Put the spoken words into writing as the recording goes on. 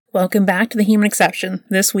Welcome back to The Human Exception.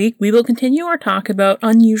 This week, we will continue our talk about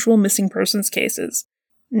unusual missing persons cases.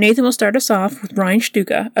 Nathan will start us off with Ryan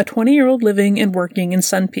Stuka, a 20-year-old living and working in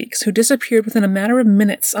Sun Peaks who disappeared within a matter of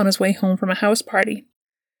minutes on his way home from a house party.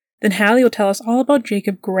 Then Hallie will tell us all about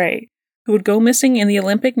Jacob Gray, who would go missing in the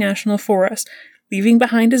Olympic National Forest, leaving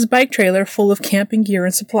behind his bike trailer full of camping gear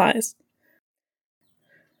and supplies.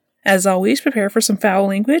 As always, prepare for some foul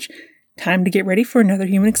language. Time to get ready for another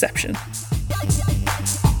Human Exception.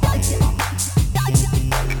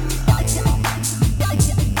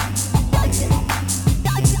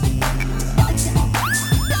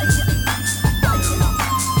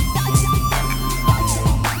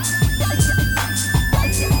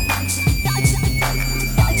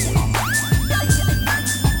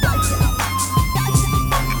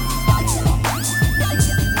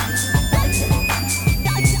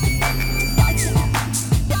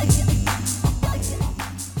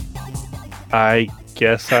 I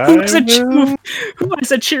guess Who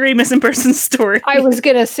has a cheery missing person story? I was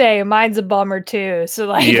gonna say mine's a bummer too.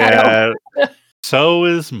 So yeah, so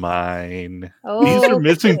is mine. These are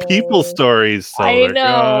missing people stories, so they're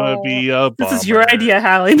gonna be a bummer. This is your idea,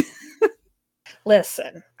 Hallie.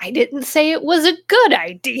 Listen, I didn't say it was a good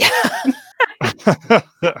idea.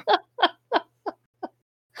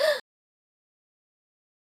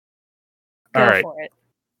 All right, for it.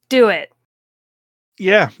 Do it.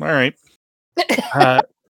 Yeah. All right.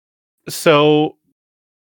 So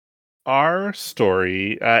our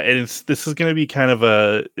story, this is going to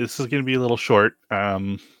be a little short.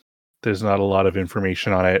 There's not a lot of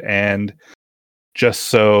information on it, and just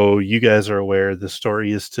so you guys are aware, the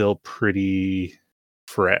story is still pretty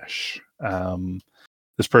fresh.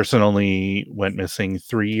 This person only went missing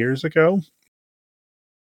 3 years ago.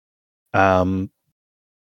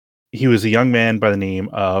 He was a young man by the name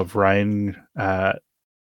of Ryan.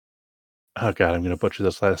 Oh God, I'm going to butcher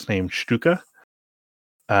this last name. Stuka.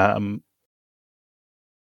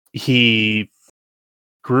 He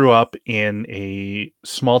grew up in a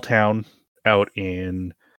small town out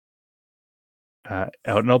in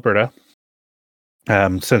Alberta,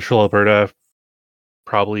 central Alberta.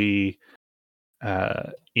 Probably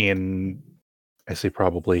I say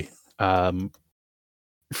probably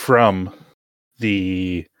from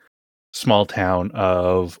the small town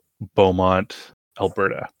of Beaumont,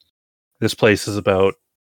 Alberta. This place is about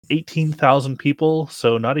 18,000 people,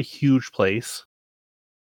 so not a huge place.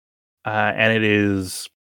 And it is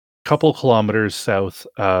a couple kilometers south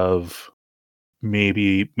of,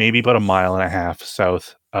 maybe about a mile and a half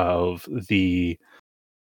south of the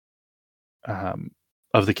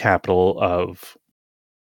capital of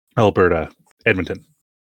Alberta, Edmonton.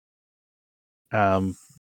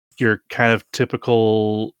 Your kind of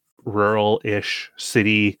typical rural-ish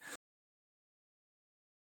city.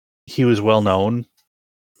 He was well known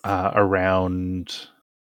around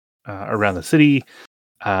the city,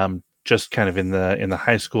 just kind of in the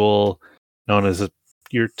high school, known as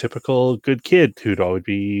your typical good kid who'd always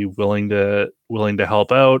be willing to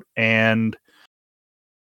help out, and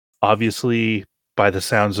obviously, by the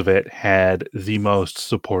sounds of it, had the most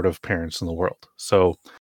supportive parents in the world. So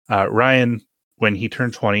Ryan, when he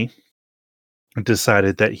turned 20,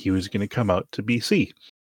 decided that he was going to come out to BC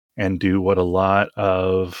and do what a lot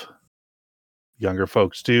of younger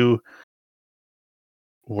folks do: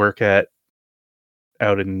 come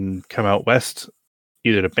out west,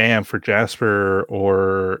 either to Banff or Jasper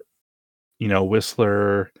or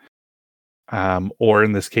Whistler, or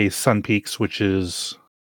in this case Sun Peaks, which is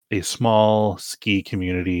a small ski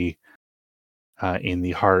community in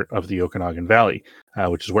the heart of the Okanagan Valley,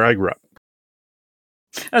 which is where I grew up.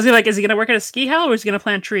 I was is he going to work at a ski hill or is he going to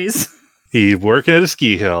plant trees? He's working at a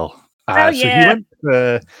ski hill. Yeah.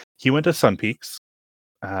 So he went to Sun Peaks,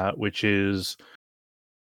 which is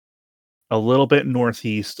a little bit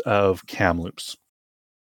northeast of Kamloops,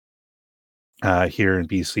 here in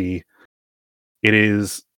BC. It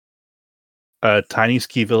is a tiny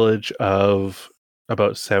ski village of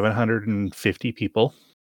about 750 people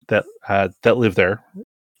that live there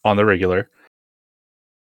on the regular.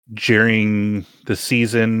 During the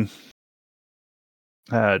season,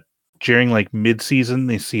 during mid-season,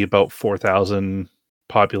 they see about 4,000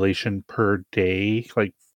 population per day,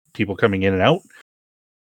 people coming in and out.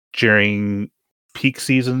 During peak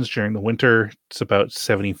seasons, during the winter, it's about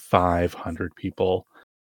 7,500 people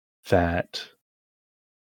that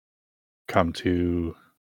come to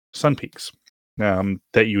Sun Peaks,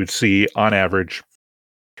 that you would see on average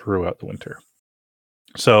throughout the winter.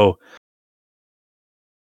 So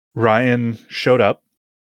Ryan showed up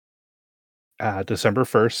December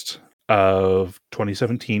 1st of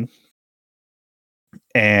 2017,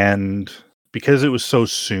 and because it was so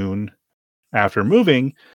soon after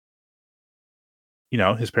moving,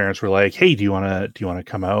 his parents were like, "Hey, do you want to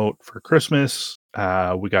come out for Christmas?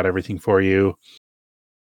 We got everything for you.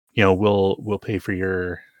 We'll pay for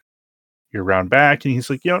your round back." And he's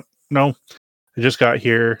like, "No, I just got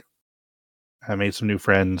here. I made some new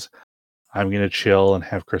friends. I'm going to chill and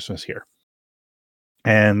have Christmas here."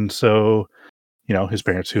 And so, his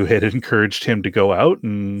parents, who had encouraged him to go out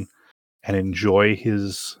and enjoy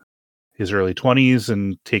his early 20s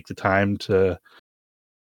and take the time to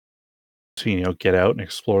get out and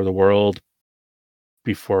explore the world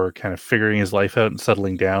before kind of figuring his life out and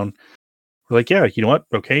settling down, we're like, "Yeah, you know what?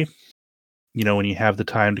 Okay. When you have the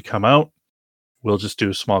time to come out, we'll just do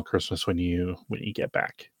a small Christmas when you get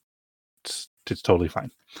back. It's totally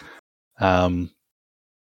fine."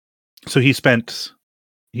 So he spent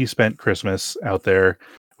Christmas out there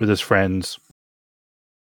with his friends,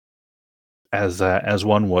 as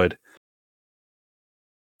one would.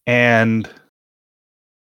 And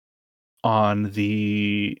on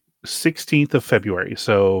the 16th of February,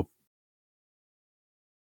 so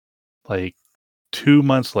like 2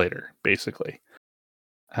 months later, basically,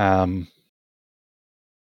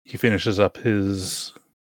 he finishes up his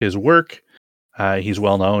work. He's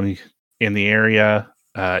well known in the area.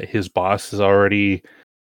 His boss has already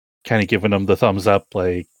kind of given him the thumbs up,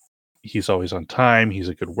 like he's always on time. He's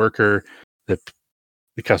a good worker. That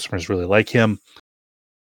the customers really like him.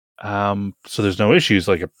 So there's no issues.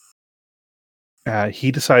 Like,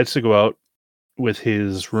 he decides to go out with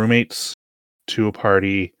his roommates to a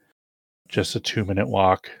party, just a 2-minute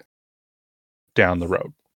walk down the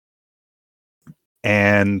road.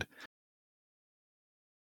 And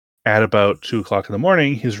at about 2:00 in the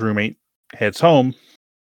morning, his roommate heads home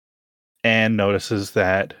and notices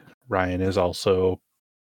that Ryan is also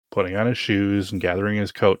putting on his shoes and gathering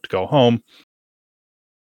his coat to go home.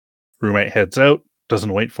 Roommate heads out,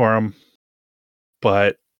 doesn't wait for him,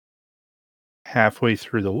 but halfway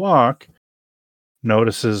through the walk,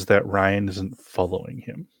 notices that Ryan isn't following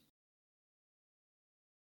him.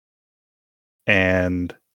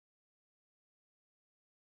 And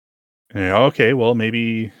okay, well,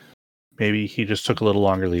 maybe he just took a little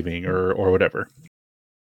longer leaving or whatever.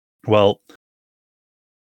 Well,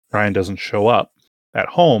 Ryan doesn't show up at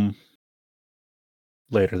home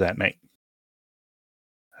later that night.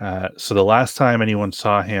 So the last time anyone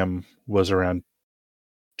saw him was around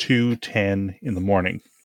 2:10 in the morning.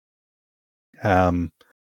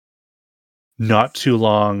 Not too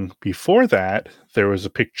long before that, there was a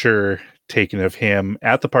picture taken of him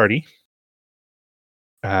at the party,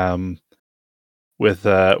 with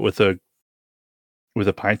a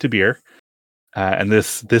pint of beer. And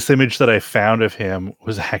this image that I found of him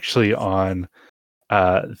was actually on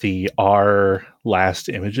the R Last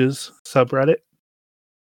Images subreddit.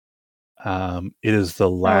 It is the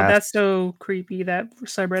last. Oh, that's so creepy, that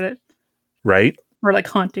subreddit. Right? Or like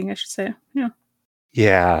haunting, I should say. Yeah.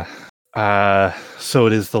 Yeah. So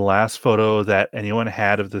it is the last photo that anyone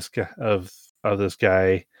had of this guy, of this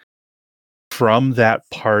guy from that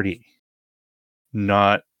party.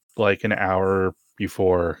 Not like an hour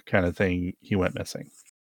before kind of thing he went missing.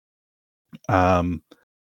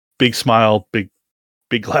 Big smile, big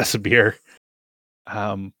glass of beer.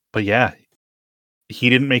 But yeah, he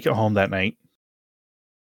didn't make it home that night.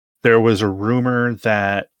 There was a rumor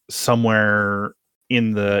that somewhere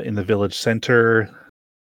in the village center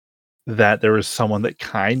that there was someone that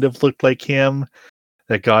kind of looked like him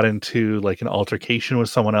that got into like an altercation with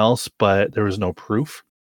someone else, but there was no proof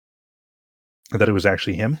that it was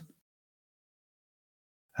actually him.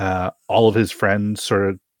 All of his friends sort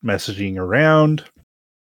of messaging around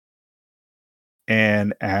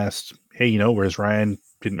and asked, "Hey, where's Ryan?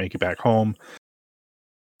 Didn't make it back home.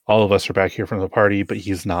 All of us are back here from the party, but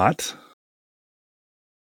he's not."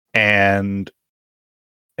 And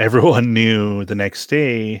everyone knew the next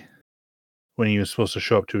day when he was supposed to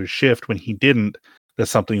show up to his shift, when he didn't, that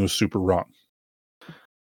something was super wrong.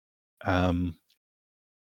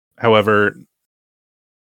 However,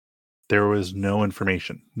 there was no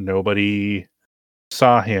information. Nobody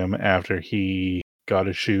saw him after he got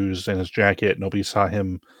his shoes and his jacket. Nobody saw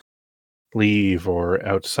him leave or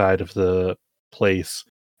outside of the place.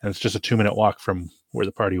 And it's just a 2-minute walk from where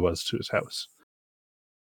the party was to his house.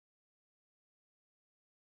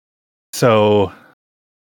 So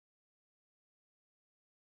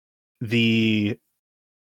the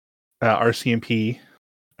RCMP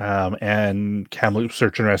and Kamloops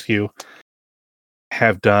Search and Rescue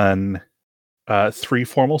have done 3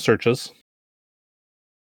 formal searches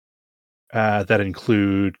that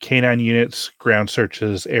include canine units, ground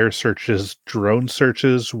searches, air searches, drone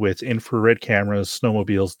searches with infrared cameras,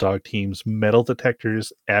 snowmobiles, dog teams, metal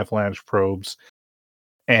detectors, avalanche probes,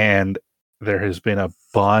 and there has been a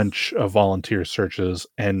bunch of volunteer searches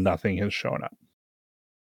and nothing has shown up.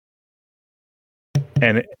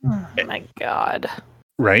 And Oh my god.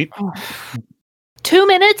 right? 2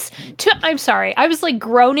 minutes? I'm sorry. I was like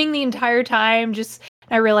groaning the entire time.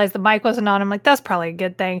 I realized the mic wasn't on. I'm like, that's probably a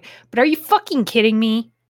good thing. But are you fucking kidding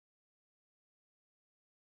me?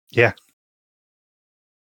 Yeah.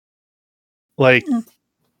 Like,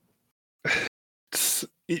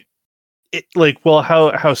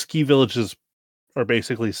 how ski villages are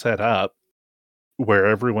basically set up, where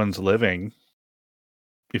everyone's living.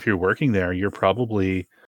 If you're working there, you're probably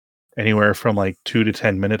anywhere from like 2 to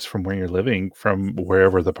 10 minutes from where you're living from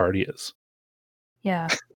wherever the party is. Yeah.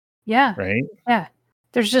 Yeah. Right? Yeah.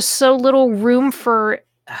 There's just so little room for.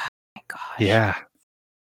 Oh my gosh. Yeah.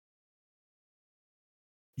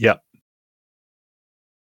 Yep.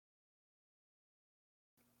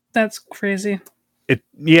 That's crazy.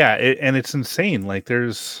 And it's insane. Like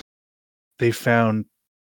they found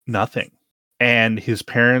nothing. And his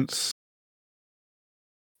parents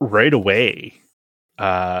right away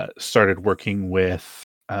started working with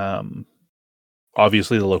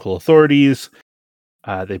obviously the local authorities.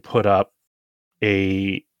 They put up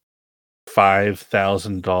a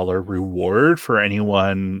 $5,000 reward for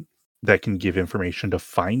anyone that can give information to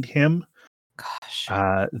find him. Gosh.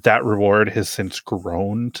 That reward has since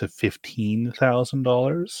grown to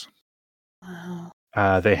 $15,000. Wow.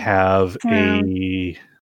 They have Wow.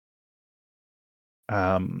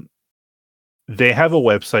 they have a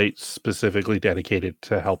website specifically dedicated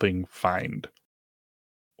to helping find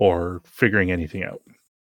or figuring anything out.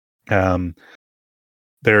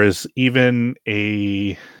 There is even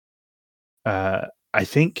a I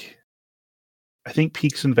think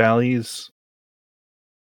Peaks and Valleys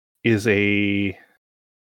is I'm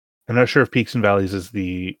not sure if Peaks and Valleys is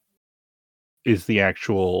the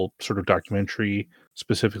actual sort of documentary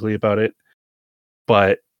specifically about it,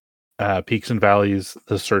 but Peaks and Valleys,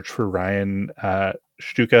 the search for Ryan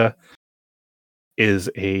Stuka, is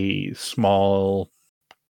a small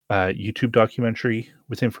YouTube documentary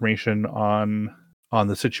with information on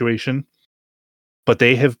the situation. But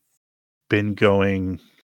they have been going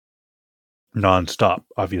nonstop,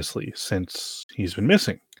 obviously, since he's been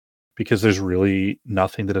missing, because there's really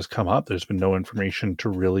nothing that has come up. There's been no information to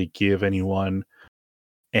really give anyone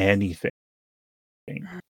anything.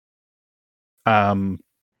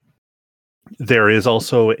 There is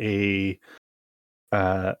also an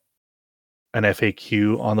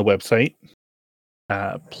FAQ on the website.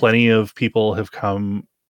 Plenty of people have come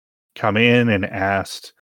in and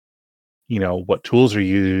asked, what tools are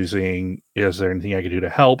you using? Is there anything I can do to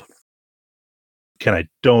help? Can I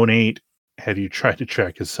donate? Have you tried to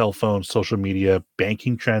track his cell phone, social media,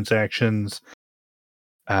 banking transactions?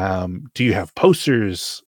 Do you have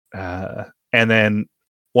posters? And then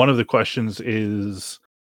one of the questions is,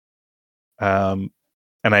 and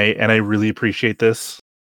I really appreciate this.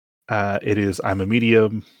 It is, I'm a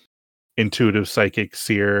medium, intuitive, psychic,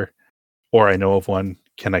 seer, or I know of one.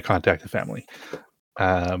 Can I contact the family?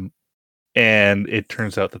 And it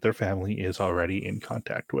turns out that their family is already in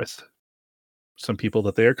contact with some people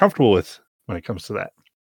that they are comfortable with when it comes to that.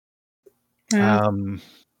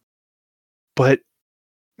 But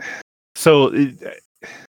so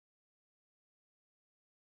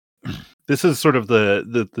this is sort of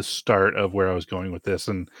the start of where I was going with this,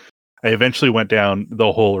 and I eventually went down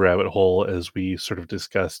the whole rabbit hole as we sort of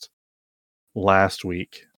discussed last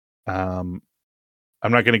week. I'm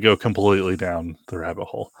not going to go completely down the rabbit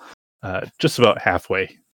hole. Just about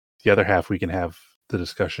halfway. The other half we can have the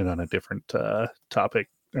discussion on a different topic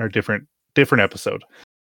or different episode.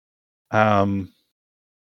 So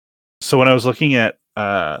when I was looking at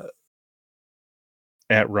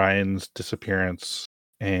Ryan's disappearance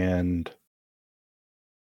and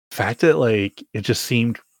the fact that like it just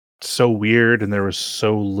seemed so weird and there was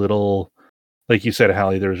so little, like you said,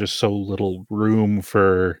 Hallie, there was just so little room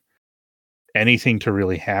for anything to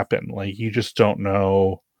really happen. Like you just don't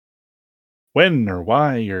know when or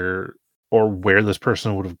why or where this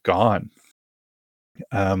person would have gone.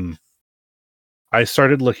 I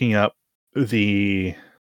started looking up the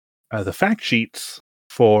fact sheets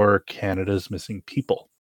for Canada's missing people,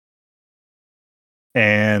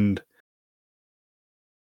 and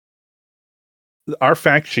our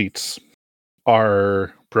fact sheets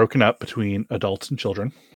are broken up between adults and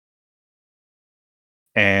children.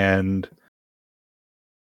 And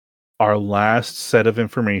our last set of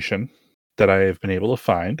information that I have been able to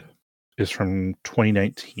find is from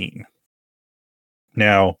 2019.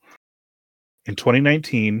 Now, in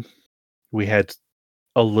 2019, we had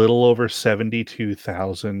a little over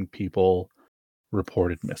 72,000 people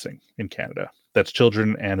reported missing in Canada. That's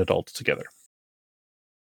children and adults together.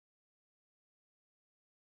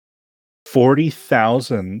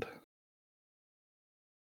 40,000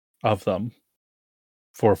 of them,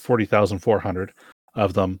 for 40,400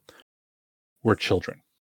 of them, were children.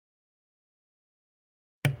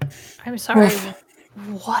 I'm sorry. Oof.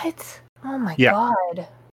 What? Oh my Yeah. god.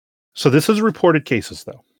 So this is reported cases,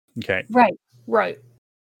 though. Okay. Right.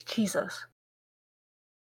 Jesus.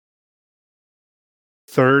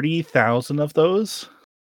 30,000 of those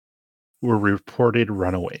were reported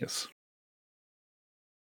runaways.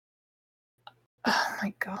 Oh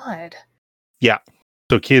my god. Yeah.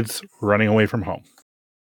 So kids running away from home.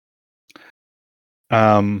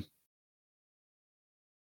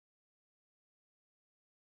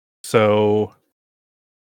 So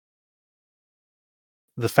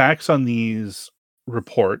the facts on these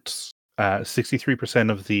reports,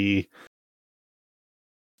 63% of the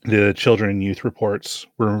children and youth reports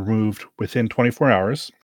were removed within 24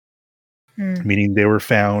 hours, meaning they were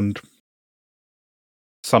found,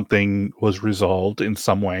 something was resolved in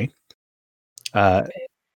some way.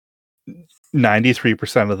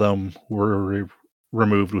 93% of them were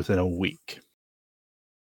removed within a week,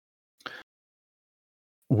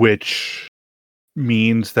 which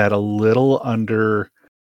means that a little under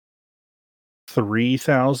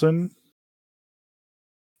 3,000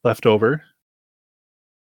 left over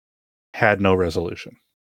had no resolution.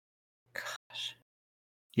 Gosh.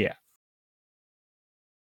 Yeah.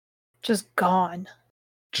 Just gone.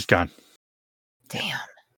 Just gone. Damn.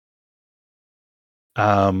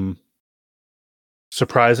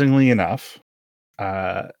 Surprisingly enough,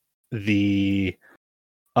 the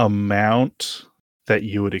amount that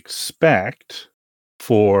you would expect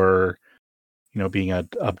for, being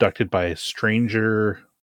abducted by a stranger,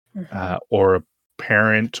 or a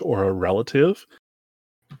parent or a relative,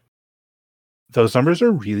 those numbers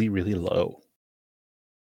are really, really low.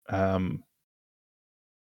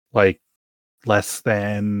 Like less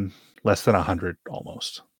than 100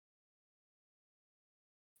 almost.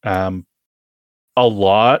 A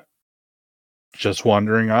lot just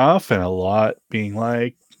wandering off, and a lot being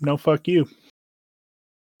like, no, fuck you.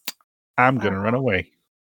 I'm going to run away.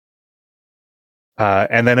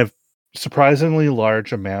 And then a surprisingly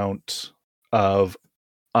large amount of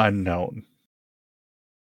unknown,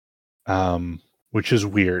 which is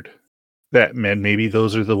weird. That man, maybe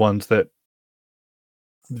those are the ones that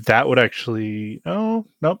would actually. Oh,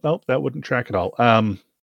 nope, that wouldn't track at all.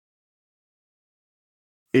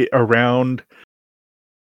 Around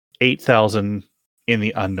 8,000 in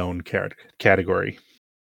the unknown category,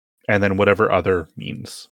 and then whatever other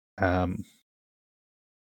means,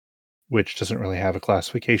 which doesn't really have a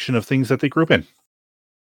classification of things that they group in.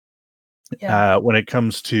 Yeah. When it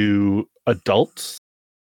comes to adults,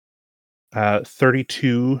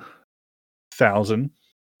 32,000,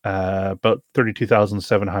 about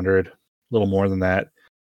 32,700, a little more than that,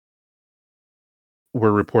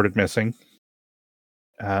 were reported missing.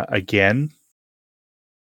 Again,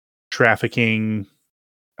 trafficking,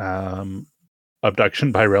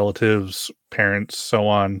 abduction by relatives, parents, so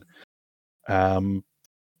on,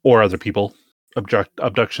 or other people,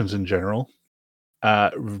 abductions in general,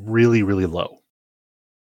 really, really low.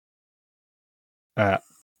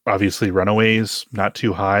 Obviously, runaways, not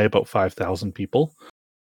too high, about 5,000 people.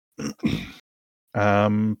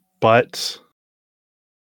 But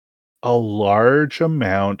a large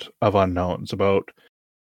amount of unknowns, about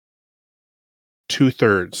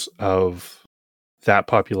 2/3 of that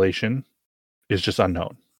population is just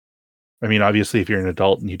unknown. I mean, obviously, if you're an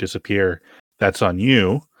adult and you disappear, that's on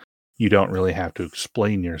you. You don't really have to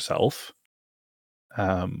explain yourself.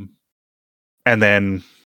 And then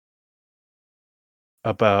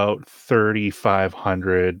about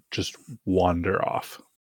 3,500 just wander off.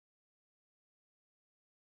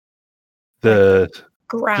 The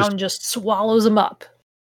ground just swallows them up.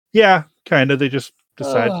 Yeah, kind of. They just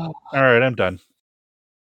decide, Ugh. all right, I'm done.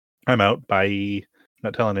 I'm out. Bye.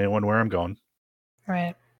 Not telling anyone where I'm going.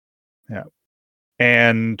 Right. Yeah.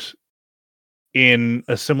 And in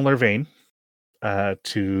a similar vein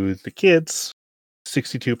to the kids,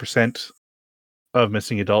 62% of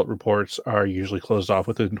missing adult reports are usually closed off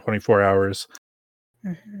within 24 hours,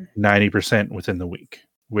 90% within the week,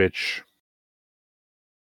 which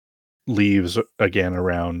leaves, again,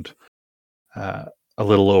 around a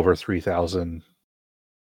little over 3,000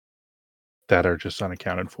 that are just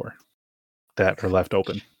unaccounted for, that are left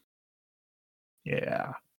open.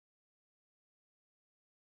 Yeah.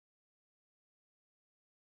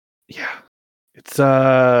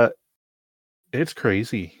 it's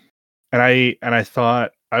crazy. And I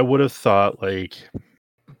thought I would have thought like,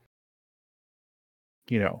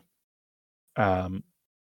 you know, um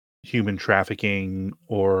human trafficking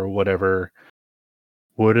or whatever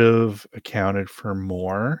would have accounted for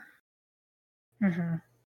more. Mm-hmm.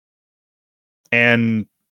 And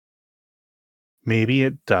maybe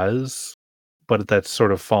it does, but that's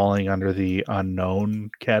sort of falling under the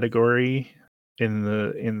unknown category in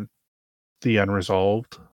the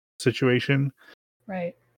unresolved situation.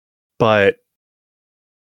 Right. But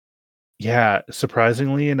yeah,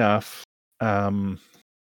 surprisingly enough,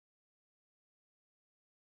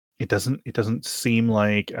 it doesn't seem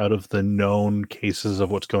like, out of the known cases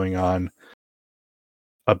of what's going on,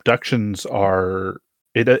 abductions are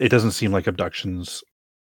it doesn't seem like abductions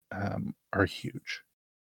are huge.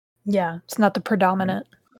 Yeah, it's not the predominant.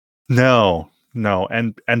 No,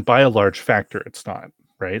 and by a large factor, it's not,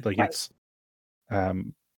 right? Like Right. it's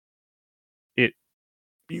it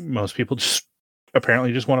most people just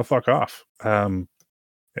apparently just want to fuck off.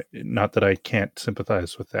 Not that I can't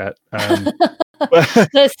sympathize with that. But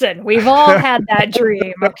Listen, we've all had that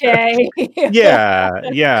dream, okay?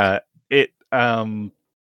 yeah, it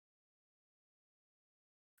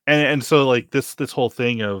and so like this whole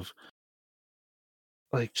thing of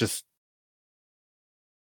like just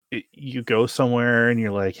you go somewhere and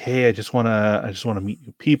you're like, hey, I just want to meet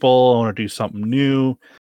new people, I want to do something new,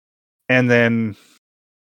 and then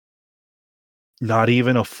not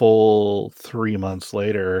even a full 3 months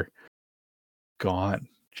later, gone.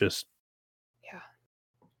 Just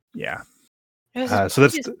yeah. So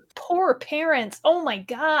that's His poor parents. Oh my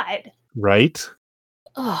god. right.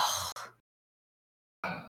 Oh.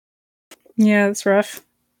 Yeah, that's rough.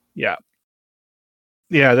 Yeah.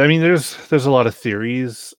 I mean, there's a lot of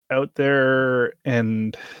theories out there,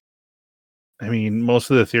 and I mean, most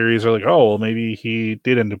of the theories are like, oh, well, maybe he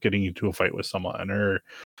did end up getting into a fight with someone, or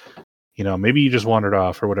maybe he just wandered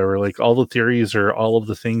off or whatever. Like all the theories are all of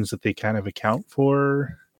the things that they kind of account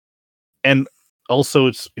for, and also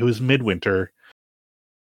it was midwinter.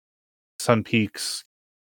 Sun Peaks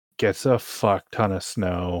gets a fuck ton of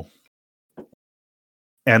snow,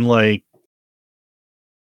 and like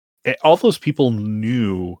all those people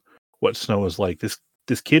knew what snow was like. This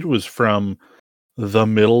kid was from the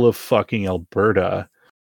middle of fucking Alberta,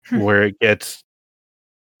 where it gets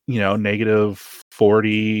negative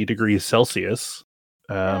 40 degrees Celsius.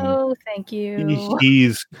 No, thank you.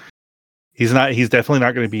 He's definitely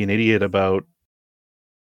not going to be an idiot about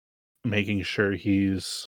making sure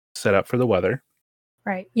he's set up for the weather.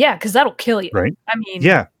 Right. Yeah, because that'll kill you. Right. I mean,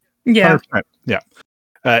 Yeah. Yeah. 100%. Yeah.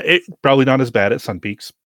 It probably not as bad at Sun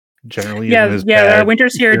Peaks. Generally, Yeah, isn't as bad. our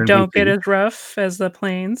winters here in don't get BC. as rough as the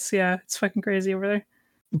plains. Yeah, it's fucking crazy over there.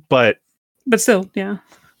 But still, yeah.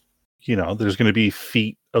 there's going to be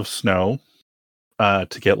feet of snow to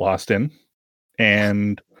get lost in,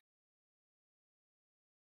 and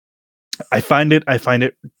I find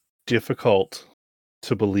it difficult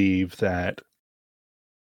to believe that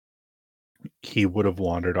he would have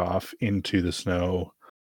wandered off into the snow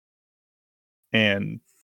and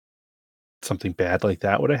something bad like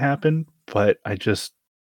that would have happened. But I don't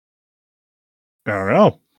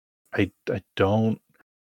know. I don't.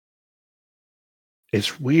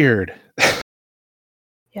 It's weird.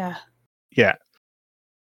 yeah. Yeah.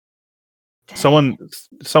 Dang. Someone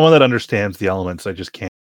that understands the elements, I just can't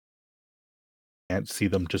see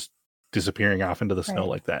them just disappearing off into the snow Right.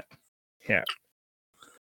 like that. Yeah.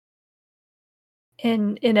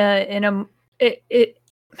 It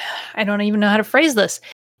I don't even know how to phrase this.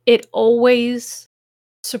 It always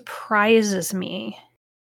surprises me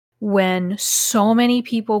when so many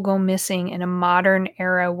people go missing in a modern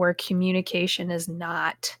era where communication is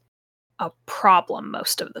not a problem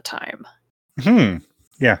most of the time.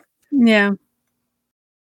 Yeah. Yeah.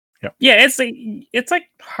 Yep. Yeah, it's like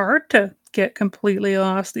hard to get completely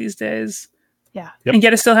lost these days. Yeah. Yep. And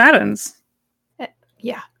yet it still happens.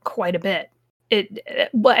 Yeah, quite a bit.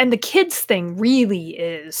 And the kids thing really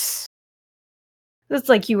is. It's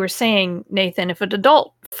like you were saying, Nathan, if an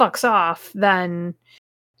adult fucks off, then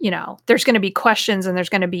there's going to be questions and there's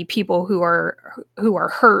going to be people who are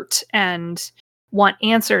hurt and want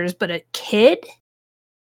answers, but a kid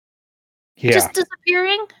just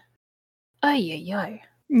disappearing? Ay.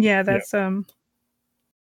 Yeah, that's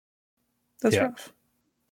that's Yeah. rough.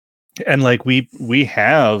 And like we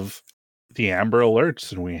have the Amber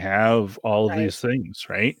Alerts and we have all of Right. these things,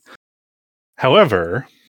 right? However,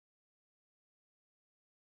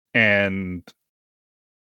 and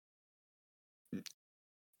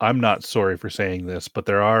I'm not sorry for saying this, but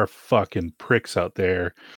there are fucking pricks out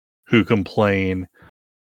there who complain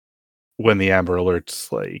when the Amber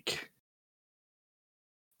Alerts like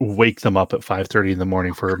wake them up at 5:30 in the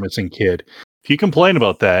morning for a missing kid. If you complain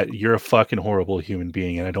about that, you're a fucking horrible human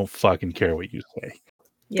being, and I don't fucking care what you say.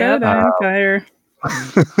 Good on fire.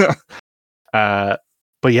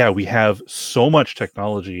 But yeah, we have so much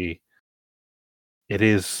technology. It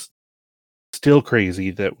is still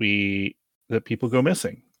crazy that people go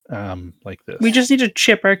missing like this. We just need to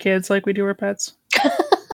chip our kids like we do our pets.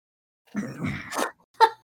 I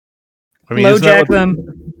mean, LoJack them.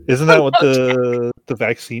 Isn't that what the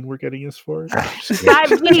vaccine we're getting is for?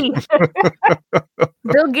 5G.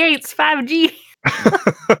 Bill Gates, 5G.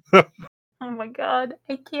 Oh my god,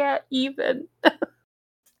 I can't even.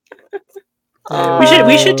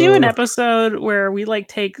 We should do an episode where we like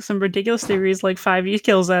take some ridiculous theories like 5G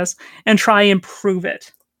kills us and try and prove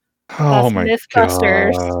it. Oh That's my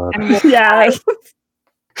Mythbusters, god!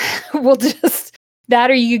 and we'll just that,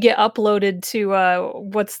 or you get uploaded to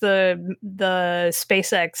what's the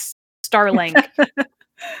SpaceX Starlink.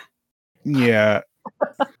 Yeah.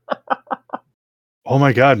 Oh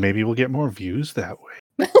my god! Maybe we'll get more views that way.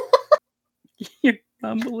 Your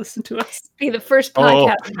mom will listen to us. Be the first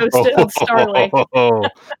podcast hosted on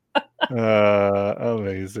Starlink.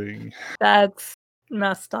 Amazing. That's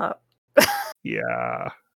messed up. Yeah.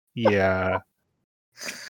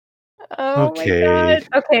 Oh Okay. my god.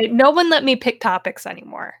 Okay, no one let me pick topics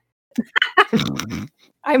anymore.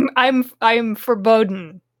 I'm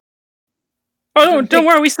foreboding. Oh, don't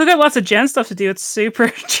worry. We still got lots of Gen stuff to do. It's super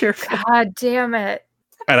cheerful. God damn it.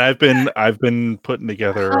 And I've been putting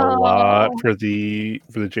together a lot for the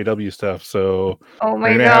JW stuff. So Oh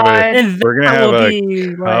my we're god. we're gonna have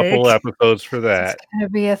a couple like... episodes for that. It's gonna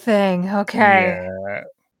be a thing. Okay. Yeah.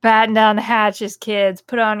 Batten down the hatches, kids.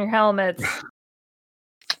 Put on your helmets.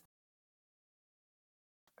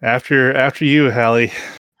 After you, Hallie.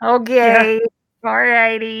 Okay. Yeah.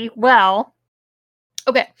 Alrighty. Well,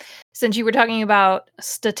 okay. Since you were talking about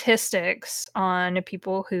statistics on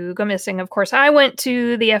people who go missing, of course, I went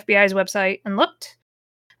to the FBI's website and looked.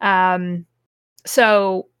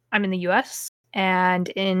 So I'm in the US, and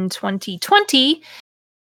in 2020,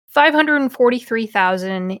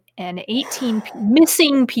 543,018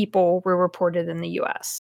 missing people were reported in the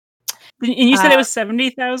US. And you said it was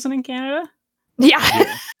 70,000 in Canada?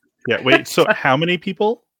 Yeah. Yeah. Wait, so how many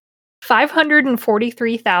people?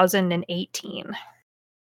 543,018.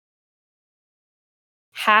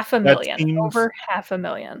 500,000. Over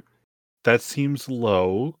 500,000. That seems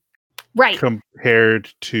low. Right.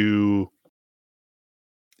 Compared to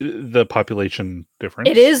the population difference.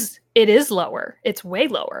 It is lower. It's way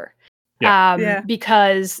lower. Yeah.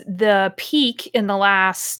 Because the peak in the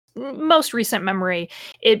most recent memory,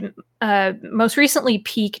 it most recently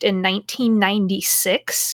peaked in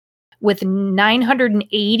 1996 with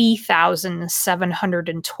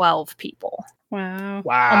 980,712 people. Wow.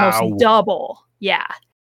 Almost double. Yeah.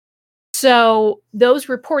 So those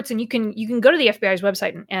reports, and you can go to the FBI's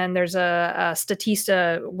website, and there's a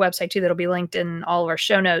Statista website too that'll be linked in all of our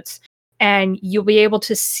show notes, and you'll be able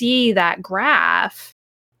to see that graph.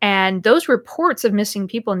 And those reports of missing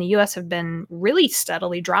people in the US have been really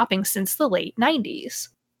steadily dropping since the late 90s.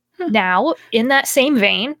 Now, in that same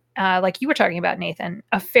vein, like you were talking about, Nathan,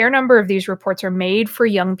 a fair number of these reports are made for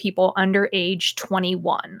young people under age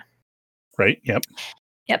 21. Right, yep.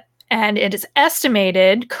 And it is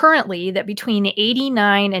estimated currently that between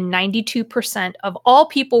 89 and 92% of all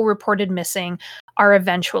people reported missing are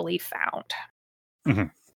eventually found. Mm-hmm.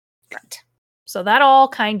 Right. So that all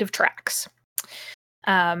kind of tracks.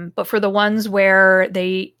 But for the ones where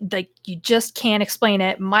you just can't explain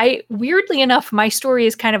it, weirdly enough, my story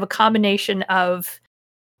is kind of a combination of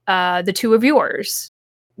the two of yours.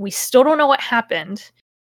 We still don't know what happened,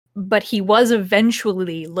 but he was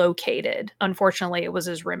eventually located. Unfortunately, it was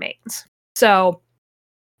his remains. So,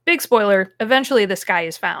 big spoiler, eventually this guy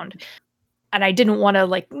is found. And I didn't want to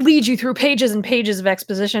lead you through pages and pages of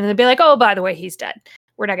exposition and be like, oh, by the way, he's dead.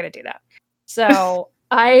 We're not going to do that. So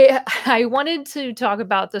I wanted to talk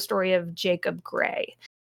about the story of Jacob Gray.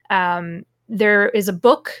 There is a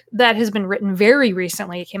book that has been written very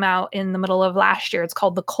recently. It came out in the middle of last year. It's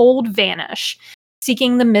called The Cold Vanish: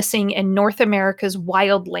 Seeking the Missing in North America's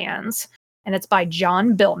Wildlands. And it's by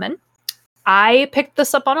John Billman. I picked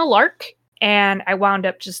this up on a lark, and I wound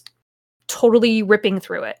up just totally ripping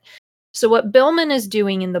through it. So what Billman is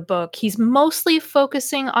doing in the book, he's mostly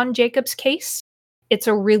focusing on Jacob's case. It's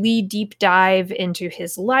a really deep dive into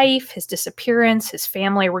his life, his disappearance, his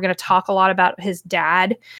family. We're going to talk a lot about his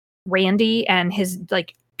dad, Randy, and his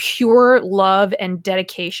pure love and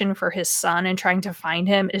dedication for his son, and trying to find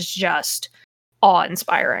him is just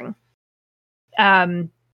awe-inspiring.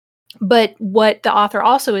 But what the author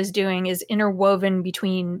also is doing is interwoven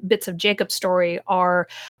between bits of Jacob's story are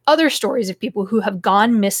other stories of people who have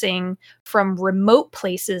gone missing from remote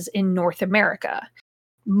places in North America.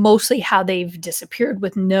 Mostly how they've disappeared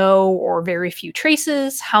with no or very few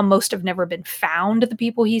traces, how most have never been found, the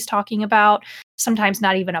people he's talking about, sometimes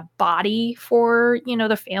not even a body for,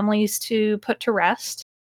 the families to put to rest.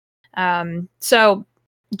 So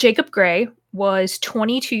Jacob Gray was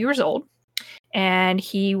 22 years old, and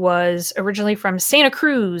he was originally from Santa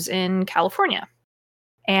Cruz in California.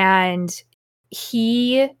 And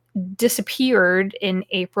he disappeared in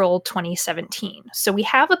April 2017. So we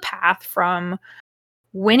have a path from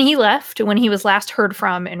when he left to when he was last heard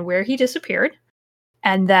from and where he disappeared.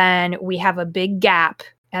 And then we have a big gap,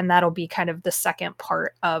 and that'll be kind of the second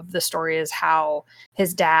part of the story, is how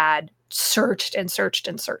his dad searched and searched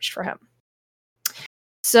and searched for him.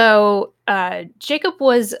 So Jacob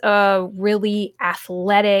was a really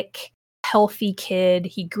athletic, healthy kid.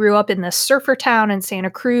 He grew up in the surfer town in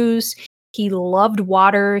Santa Cruz. He loved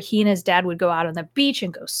water. He and his dad would go out on the beach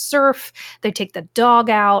and go surf. They'd take the dog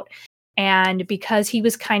out. And because he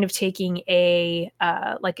was kind of taking a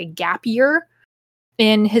gap year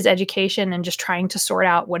in his education and just trying to sort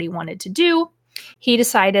out what he wanted to do, he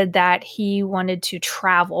decided that he wanted to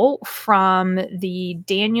travel from the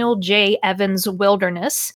Daniel J. Evans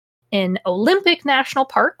Wilderness in Olympic National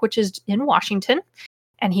Park, which is in Washington,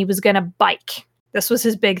 and he was going to bike. This was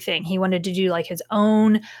his big thing. He wanted to do like his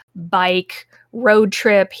own bike road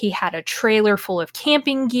trip. He had a trailer full of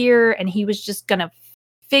camping gear, and he was just going to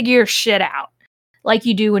figure shit out like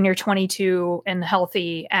you do when you're 22 and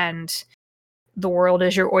healthy and the world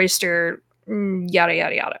is your oyster, yada,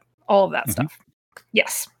 yada, yada. All of that stuff.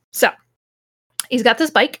 Yes. So he's got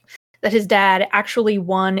this bike that his dad actually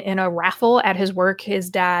won in a raffle at his work. His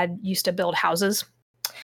dad used to build houses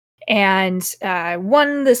and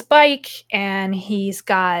won this bike, and he's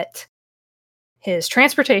got his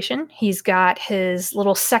transportation. He's got his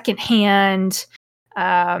little secondhand,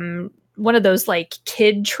 one of those like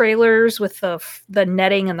kid trailers with the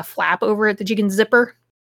netting and the flap over it that you can zipper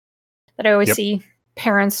that I always see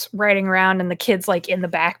parents riding around and the kids like in the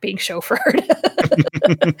back being chauffeured.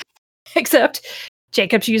 Except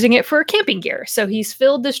Jacob's using it for camping gear. So he's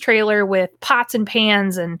filled this trailer with pots and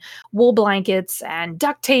pans and wool blankets and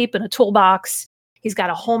duct tape and a toolbox. He's got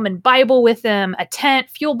a Holman Bible with him, a tent,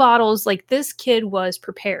 fuel bottles. Like, this kid was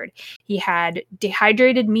prepared. He had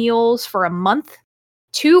dehydrated meals for a month,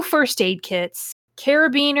 2 first aid kits,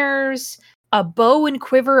 carabiners, a bow and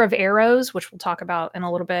quiver of arrows, which we'll talk about in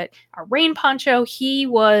a little bit, a rain poncho. He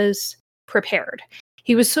was prepared.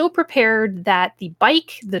 He was so prepared that the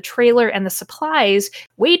bike, the trailer, and the supplies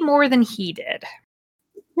weighed more than he did.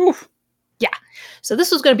 Oof. Yeah. So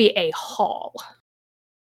this was going to be a haul.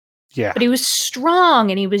 Yeah. But he was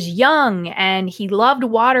strong and he was young and he loved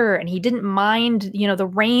water and he didn't mind,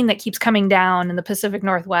 the rain that keeps coming down in the Pacific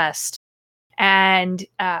Northwest. And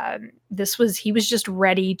he was just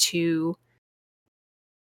ready to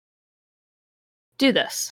do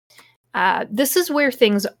this. This is where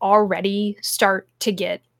things already start to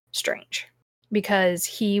get strange, because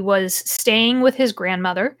he was staying with his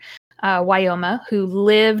grandmother, Wyoma, who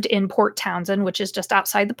lived in Port Townsend, which is just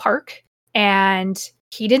outside the park. And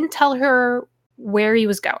he didn't tell her where he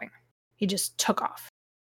was going. He just took off.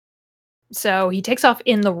 So he takes off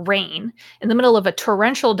in the rain, in the middle of a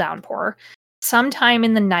torrential downpour, sometime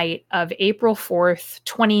in the night of April 4th,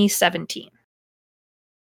 2017.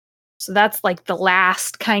 So that's like the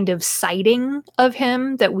last kind of sighting of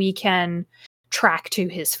him that we can track to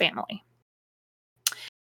his family.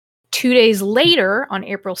 2 days later, on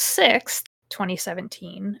April 6th,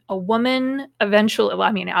 2017, a woman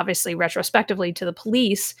obviously retrospectively to the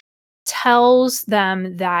police, tells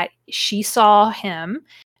them that she saw him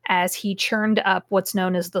as he churned up what's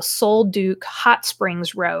known as the Sol Duke Hot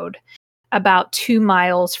Springs Road, about 2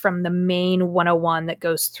 miles from the main 101 that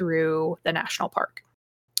goes through the national park.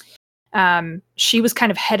 She was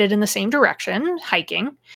kind of headed in the same direction,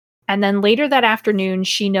 hiking. And then later that afternoon,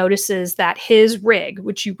 she notices that his rig,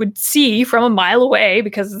 which you would see from a mile away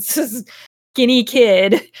because it's this skinny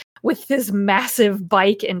kid with this massive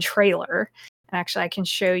bike and trailer. And actually, I can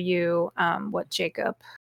show you what Jacob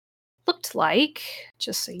looked like,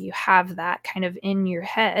 just so you have that kind of in your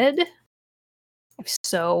head. I have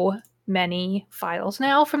so many files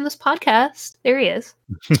now from this podcast. There he is.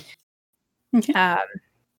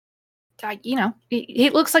 He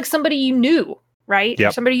looks like somebody you knew, right? Yep.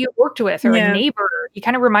 Or somebody you worked with, or a neighbor. He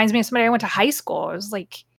kind of reminds me of somebody I went to high school. I was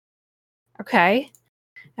like, okay.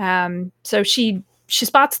 So she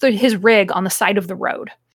spots his rig on the side of the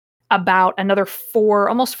road. about another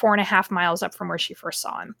almost 4.5 miles up from where she first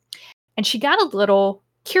saw him. And she got a little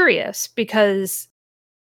curious because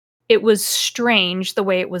it was strange the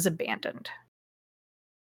way it was abandoned.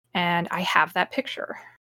 And I have that picture.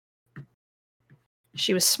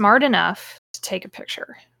 She was smart enough to take a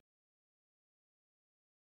picture.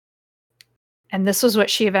 And this was what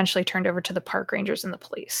she eventually turned over to the park rangers and the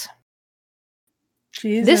police.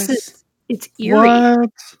 Jesus. It's eerie. What?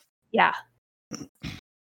 Yeah.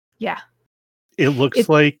 Yeah. It looks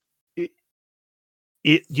like it.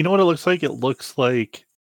 You know what it looks like? It looks like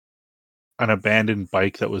an abandoned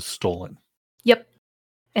bike that was stolen. Yep.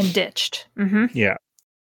 And ditched. Mm-hmm. Yeah.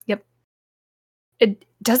 Yep. It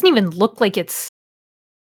doesn't even look like it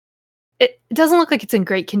doesn't look like it's in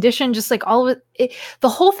great condition. Just like all of it, the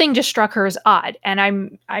whole thing just struck her as odd. And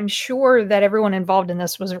I'm sure that everyone involved in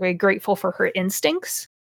this was very grateful for her instincts.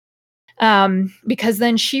 Because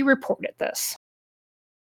then she reported this.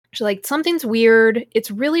 She's like, something's weird.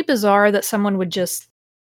 It's really bizarre that someone would just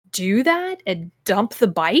do that and dump the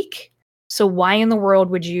bike. So why in the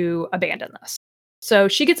world would you abandon this? So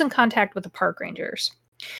she gets in contact with the park rangers.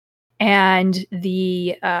 And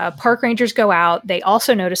the park rangers go out. They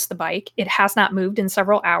also notice the bike. It has not moved in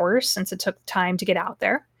several hours since it took time to get out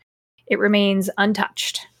there. It remains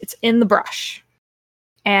untouched. It's in the brush.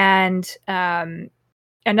 And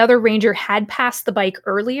another ranger had passed the bike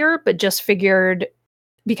earlier, but just figured,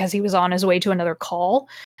 because he was on his way to another call,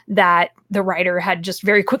 that the rider had just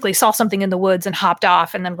very quickly saw something in the woods and hopped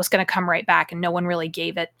off and then was going to come right back, and no one really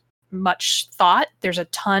gave it much thought. There's a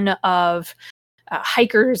ton of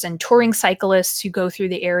hikers and touring cyclists who go through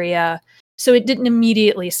the area. So it didn't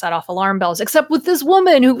immediately set off alarm bells, except with this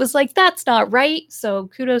woman who was like, that's not right. So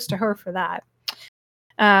kudos to her for that.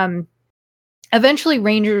 Eventually,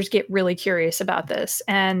 rangers get really curious about this.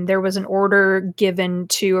 And there was an order given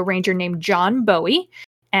to a ranger named John Bowie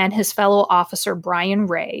and his fellow officer, Brian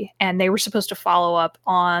Ray. And they were supposed to follow up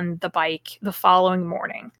on the bike the following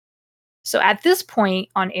morning. So at this point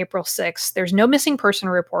on April 6th, there's no missing person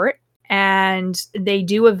report. And they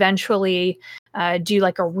do eventually do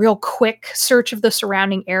like a real quick search of the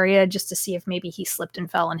surrounding area just to see if maybe he slipped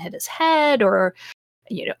and fell and hit his head, or,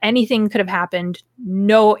 anything could have happened.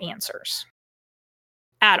 No answers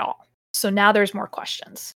at all. So now there's more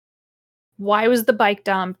questions. Why was the bike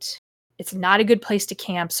dumped? It's not a good place to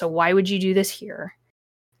camp. So why would you do this here?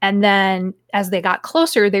 And then as they got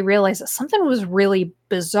closer, they realized that something was really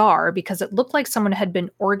bizarre because it looked like someone had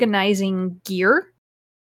been organizing gear.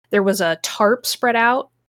 There was a tarp spread out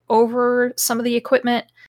over some of the equipment,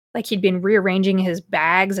 like he'd been rearranging his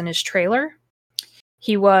bags and his trailer.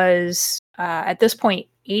 He was, at this point,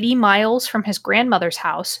 80 miles from his grandmother's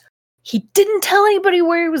house. He didn't tell anybody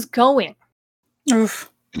where he was going.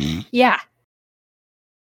 Oof. Yeah.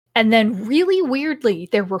 And then really weirdly,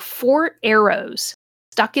 there were 4 arrows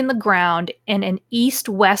stuck in the ground in an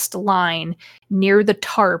east-west line near the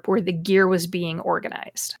tarp where the gear was being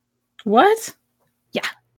organized. What? Yeah.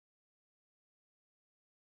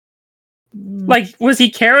 Like, was he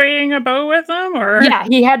carrying a bow with him, or? Yeah,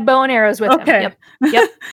 he had bow and arrows with him.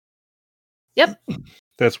 Yep.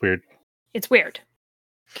 That's weird. It's weird.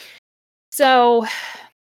 So,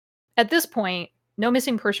 at this point, no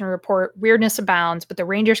missing person report, weirdness abounds, but the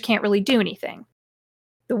rangers can't really do anything.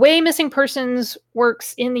 The way missing persons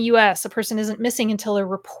works in the US, a person isn't missing until they're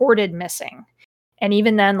reported missing. And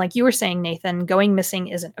even then, like you were saying, Nathan, going missing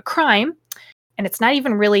isn't a crime. And it's not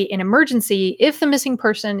even really an emergency if the missing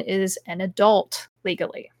person is an adult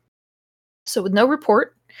legally. So with no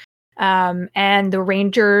report, and the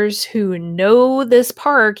rangers who know this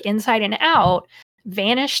park inside and out,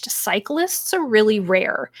 vanished cyclists are really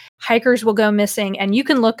rare. Hikers will go missing, and you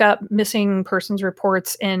can look up missing persons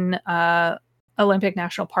reports in Olympic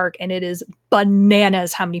National Park, and it is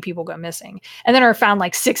bananas how many people go missing. And then are found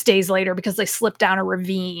like 6 days later because they slipped down a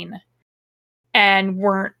ravine and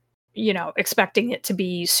weren't, expecting it to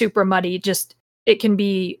be super muddy. Just, it can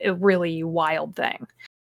be a really wild thing.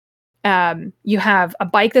 You have a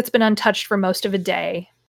bike that's been untouched for most of a day.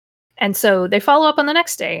 And so they follow up on the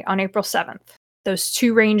next day, on April 7th. Those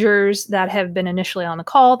 2 rangers that have been initially on the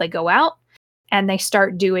call, they go out and they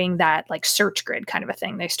start doing that like search grid kind of a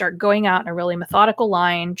thing. They start going out in a really methodical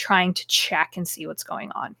line, trying to check and see what's going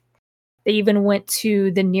on. They even went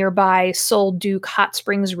to the nearby Sol Duke Hot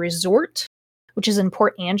Springs Resort, which is in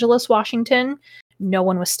Port Angeles, Washington. No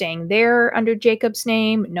one was staying there under Jacob's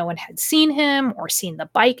name. No one had seen him or seen the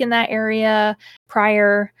bike in that area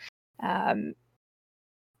prior.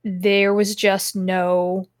 There was just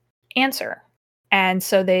no answer. And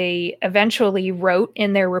so they eventually wrote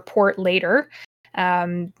in their report later,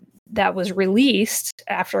 that was released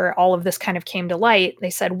after all of this kind of came to light, they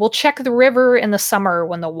said, we'll check the river in the summer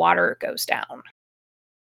when the water goes down.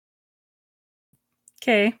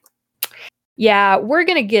 Okay. Yeah, we're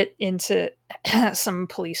going to get into some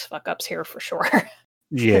police fuck ups here for sure.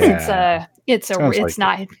 Yeah. It's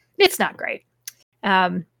not great.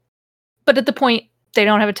 But at the point, they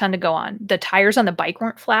don't have a ton to go on. The tires on the bike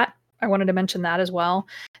weren't flat. I wanted to mention that as well.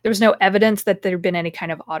 There was no evidence that there had been any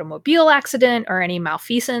kind of automobile accident or any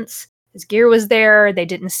malfeasance. His gear was there. They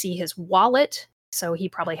didn't see his wallet, so he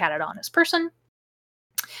probably had it on his person.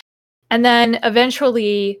 And then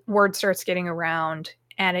eventually word starts getting around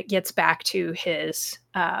and it gets back to his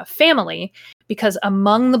family, because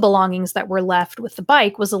among the belongings that were left with the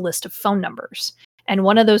bike was a list of phone numbers. And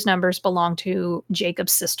one of those numbers belonged to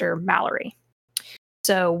Jacob's sister, Mallory.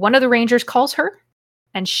 So one of the rangers calls her,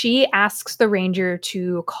 and she asks the ranger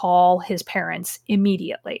to call his parents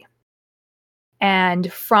immediately.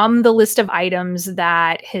 And from the list of items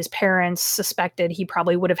that his parents suspected he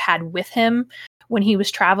probably would have had with him when he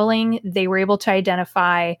was traveling, they were able to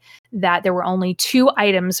identify that there were only 2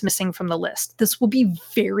 items missing from the list. This will be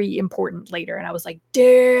very important later. And I was like,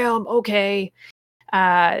 damn, okay.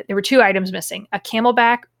 There were 2 items missing: a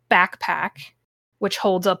Camelback backpack, which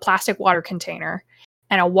holds a plastic water container,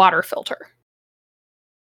 and a water filter.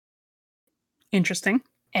 Interesting.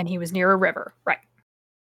 And he was near a river, right?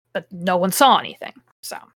 But no one saw anything.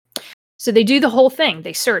 So they do the whole thing.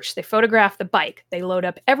 They search, they photograph the bike, they load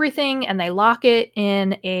up everything, and they lock it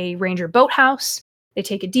in a ranger boathouse. They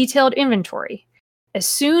take a detailed inventory. As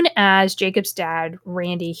soon as Jacob's dad,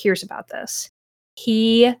 Randy, hears about this,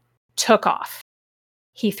 he took off.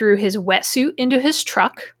 He threw his wetsuit into his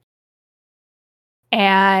truck.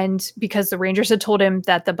 And because the rangers had told him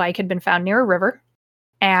that the bike had been found near a river,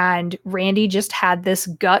 and Randy just had this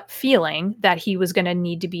gut feeling that he was going to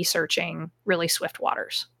need to be searching really swift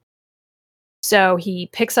waters. So he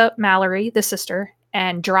picks up Mallory, the sister,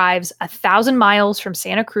 and drives 1,000 miles from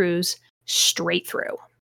Santa Cruz straight through.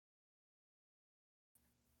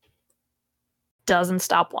 Doesn't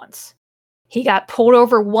stop once. He got pulled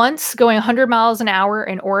over once going 100 miles an hour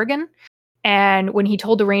in Oregon. And when he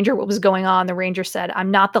told the ranger what was going on, the ranger said,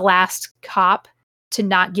 "I'm not the last cop to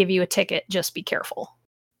not give you a ticket. Just be careful."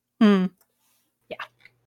 Yeah.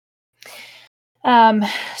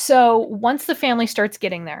 So once the family starts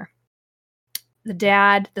getting there, the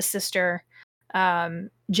dad, the sister,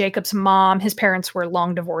 Jacob's mom, his parents were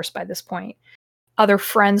long divorced by this point. Other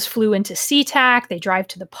friends flew into SeaTac. They drive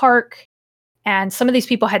to the park. And some of these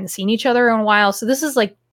people hadn't seen each other in a while. So this is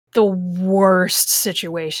like the worst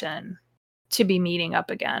situation to be meeting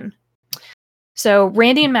up again. So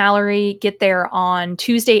Randy and Mallory get there on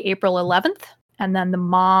Tuesday, April 11th. And then the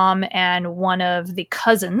mom and one of the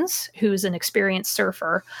cousins, who's an experienced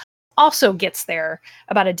surfer, also gets there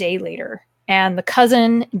about a day later. And the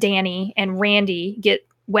cousin, Danny, and Randy get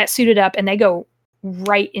wetsuited up and they go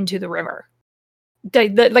right into the river.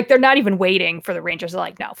 They're not even waiting for the rangers. They're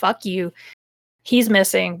like, no, fuck you. He's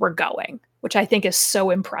missing. We're going, which I think is so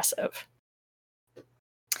impressive.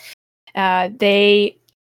 They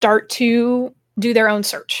start to do their own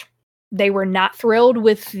search. They were not thrilled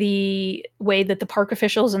with the way that the park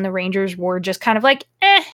officials and the rangers were just kind of like,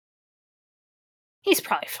 he's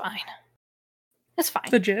probably fine. It's fine.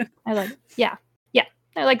 Legit. Yeah.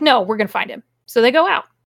 They're like, no, we're going to find him. So they go out.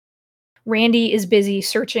 Randy is busy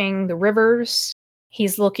searching the rivers.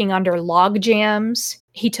 He's looking under log jams.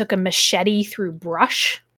 He took a machete through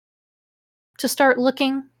brush to start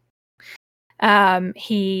looking.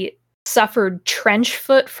 He suffered trench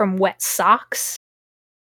foot from wet socks.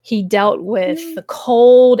 He dealt with the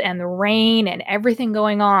cold and the rain and everything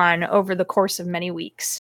going on over the course of many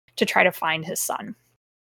weeks to try to find his son.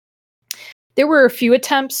 There were a few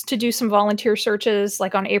attempts to do some volunteer searches.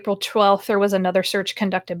 Like on April 12th, there was another search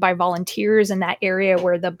conducted by volunteers in that area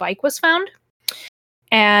where the bike was found.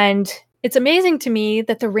 And it's amazing to me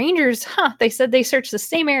that the rangers, they said they searched the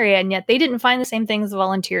same area, and yet they didn't find the same things the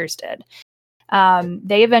volunteers did.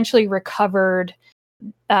 They eventually recovered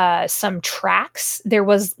some tracks. There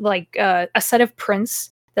was like a set of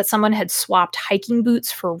prints that someone had swapped hiking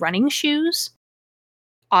boots for running shoes.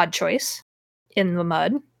 Odd choice in the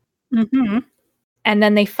mud. Mm-hmm. And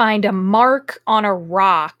then they find a mark on a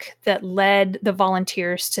rock that led the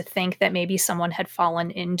volunteers to think that maybe someone had fallen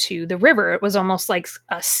into the river. It was almost like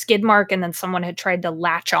a skid mark, and then someone had tried to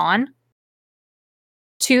latch on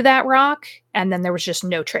to that rock, and then there was just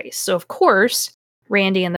no trace. So, of course,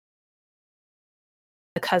 Randy and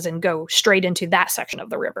the cousin go straight into that section of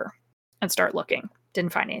the river and start looking.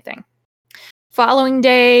 Didn't find anything. Following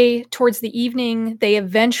day, towards the evening, they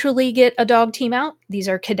eventually get a dog team out. These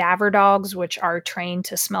are cadaver dogs, which are trained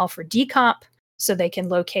to smell for decomp, so they can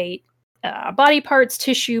locate body parts,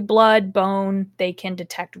 tissue, blood, bone. They can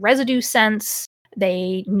detect residue scents.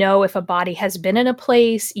 They know if a body has been in a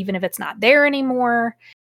place, even if it's not there anymore.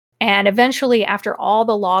 And eventually, after all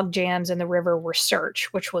the log jams in the river were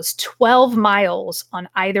searched, which was 12 miles on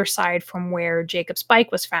either side from where Jacob's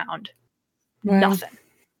bike was found, nothing.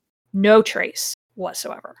 No trace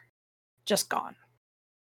whatsoever. Just gone.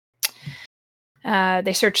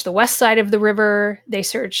 They searched the west side of the river. They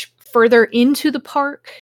searched further into the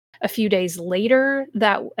park. A few days later,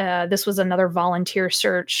 this was another volunteer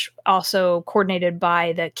search, also coordinated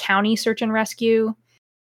by the county search and rescue.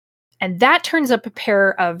 And that turns up a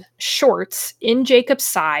pair of shorts in Jacob's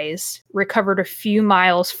size, recovered a few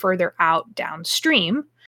miles further out downstream.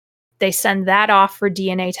 They send that off for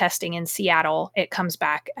DNA testing in Seattle. It comes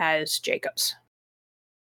back as Jacob's.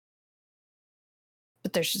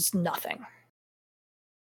 But there's just nothing.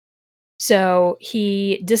 So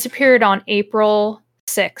he disappeared on April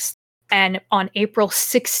 6th. And on April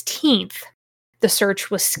 16th, the search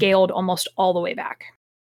was scaled almost all the way back.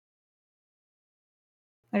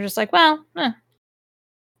 They're just like, well,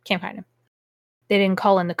 can't find him. They didn't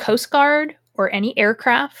call in the Coast Guard or any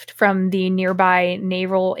aircraft from the nearby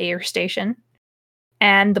Naval Air Station.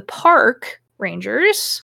 And the park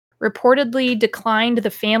rangers reportedly declined the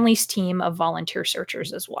family's team of volunteer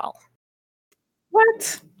searchers as well.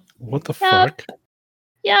 What? What the fuck?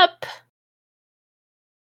 Yep.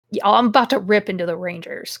 Yeah, I'm about to rip into the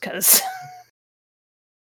rangers because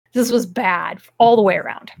this was bad all the way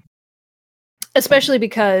around. Especially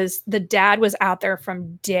because the dad was out there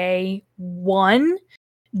from day one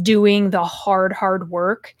doing the hard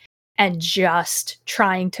work and just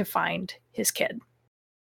trying to find his kid.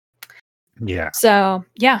 Yeah. So,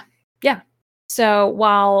 yeah. So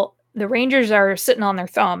while the Rangers are sitting on their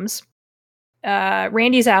thumbs,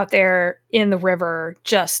 Randy's out there in the river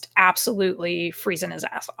just absolutely freezing his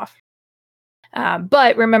ass off.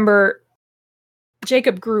 But remember,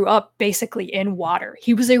 Jacob grew up basically in water.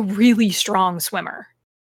 He was a really strong swimmer.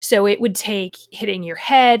 So it would take hitting your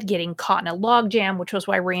head, getting caught in a log jam, which was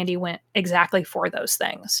why Randy went exactly for those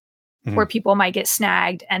things, where people might get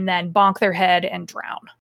snagged and then bonk their head and drown.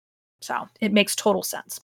 So it makes total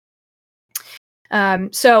sense.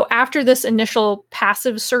 So after this initial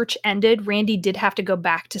passive search ended, Randy did have to go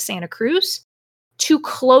back to Santa Cruz to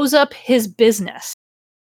close up his business.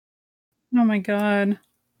 Oh my God.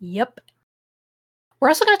 Yep. We're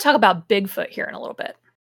also going to talk about Bigfoot here in a little bit.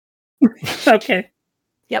 Okay.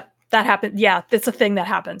 Yep, that happened. Yeah, that's a thing that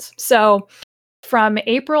happens. So from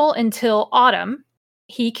April until autumn,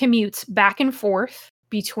 he commutes back and forth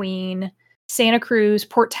between Santa Cruz,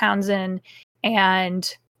 Port Townsend,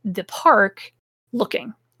 and the park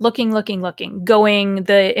looking, going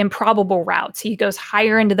the improbable routes. He goes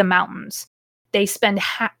higher into the mountains. They spend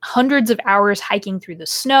hundreds of hours hiking through the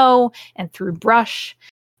snow and through brush.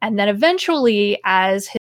 And then eventually, as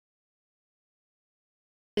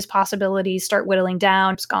his possibilities start whittling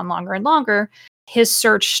down, it's gone longer and longer, his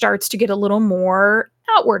search starts to get a little more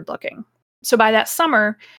outward looking. So by that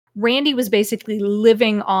summer, Randy was basically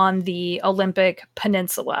living on the Olympic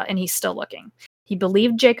Peninsula, and he's still looking. He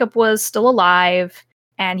believed Jacob was still alive,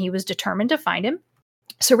 and he was determined to find him.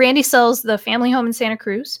 So Randy sells the family home in Santa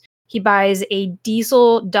Cruz. He buys a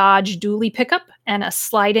diesel Dodge dually pickup and a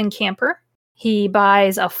slide-in camper. He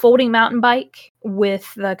buys a folding mountain bike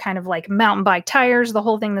with the kind of like mountain bike tires, the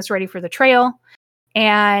whole thing that's ready for the trail.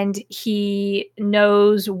 And he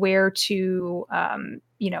knows where to,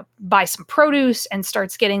 buy some produce and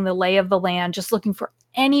starts getting the lay of the land, just looking for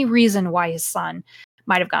any reason why his son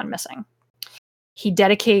might have gone missing. He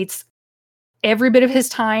dedicates every bit of his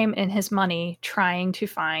time and his money trying to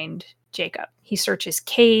find Jacob. He searches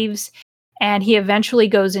caves, and he eventually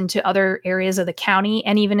goes into other areas of the county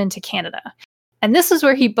and even into Canada. And this is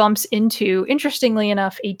where he bumps into, interestingly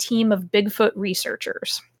enough, a team of Bigfoot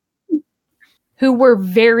researchers who were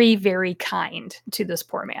very, very kind to this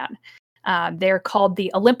poor man. They're called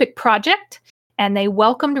the Olympic Project, and they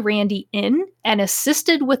welcomed Randy in and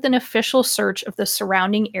assisted with an official search of the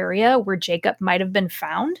surrounding area where Jacob might have been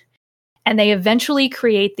found. And they eventually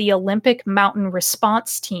create the Olympic Mountain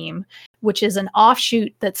Response Team, which is an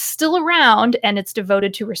offshoot that's still around, and it's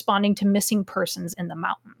devoted to responding to missing persons in the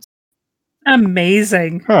mountains.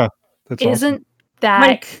 Amazing. Huh. That's Isn't awesome.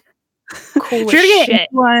 that cool as If you're gonna get shit?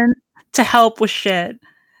 anyone to help with shit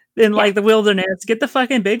in like the wilderness, get the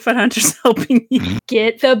fucking Bigfoot hunters helping you.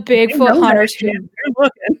 Get the Bigfoot hunters who They're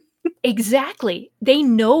looking. exactly. They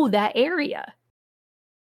know that area.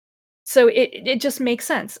 So it just makes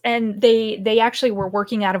sense. And they actually were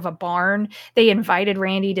working out of a barn. They invited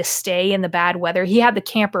Randy to stay in the bad weather. He had the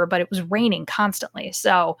camper, but it was raining constantly.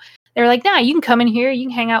 So they're like, nah, you can come in here. You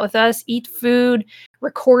can hang out with us, eat food,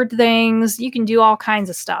 record things. You can do all kinds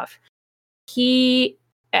of stuff. The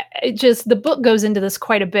book goes into this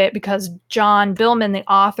quite a bit because John Billman, the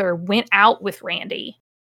author, went out with Randy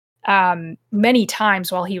many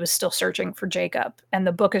times while he was still searching for Jacob. And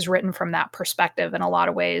the book is written from that perspective in a lot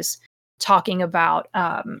of ways, talking about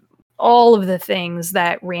all of the things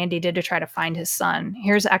that Randy did to try to find his son.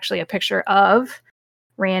 Here's actually a picture of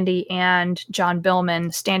Randy and John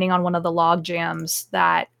Billman standing on one of the log jams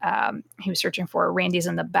that he was searching for. Randy's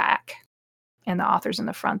in the back and the author's in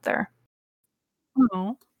the front there.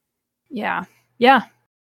 Oh. Yeah. Yeah.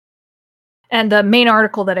 And the main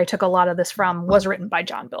article that I took a lot of this from was written by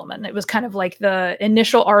John Billman. It was kind of like the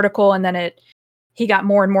initial article, and then he got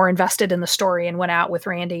more and more invested in the story and went out with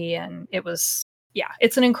Randy, and it's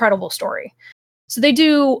an incredible story. So they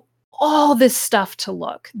do all this stuff to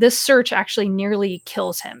look. This search actually nearly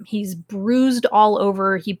kills him. He's bruised all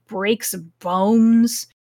over. He breaks bones.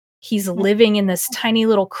 He's living in this tiny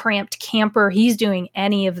little cramped camper. He's doing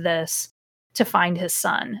any of this to find his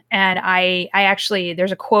son. And I actually,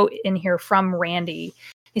 there's a quote in here from Randy.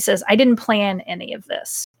 He says, "I didn't plan any of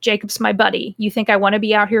this. Jacob's my buddy. You think I want to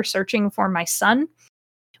be out here searching for my son?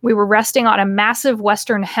 We were resting on a massive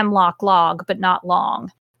western hemlock log, but not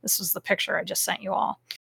long." This was the picture I just sent you all.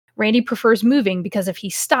 "Randy prefers moving because if he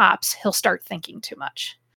stops, he'll start thinking too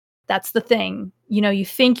much." That's the thing. You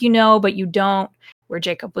think you know, but you don't. Where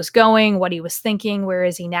Jacob was going, what he was thinking, where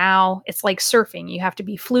is he now? It's like surfing. You have to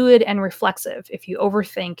be fluid and reflexive. If you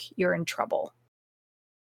overthink, you're in trouble.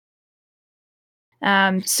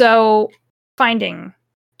 So finding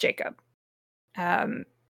Jacob.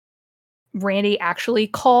 Randy actually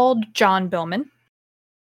called John Billman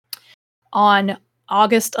on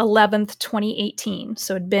August 11th, 2018.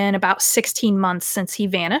 So it'd been about 16 months since he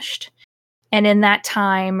vanished. And in that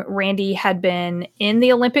time, Randy had been in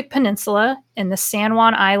the Olympic Peninsula, in the San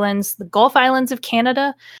Juan Islands, the Gulf Islands of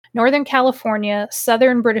Canada, Northern California,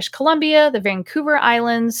 Southern British Columbia, the Vancouver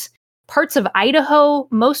Islands, parts of Idaho,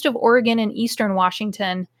 most of Oregon and Eastern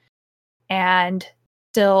Washington, and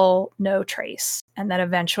still no trace. And then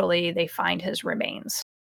eventually they find his remains.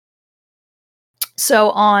 So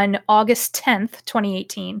on August 10th,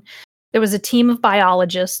 2018, there was a team of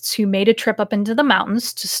biologists who made a trip up into the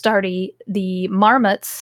mountains to study the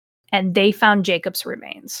marmots, and they found Jacob's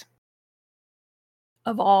remains.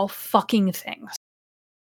 Of all fucking things.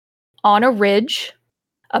 On a ridge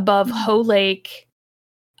above Hoh Lake,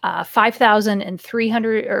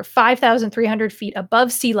 5,300 feet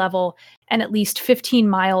above sea level, and at least 15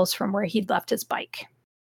 miles from where he'd left his bike.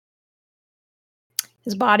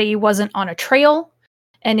 His body wasn't on a trail.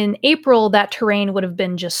 And in April, that terrain would have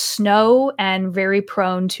been just snow and very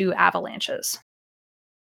prone to avalanches.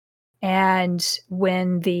 And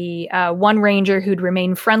when the one ranger who'd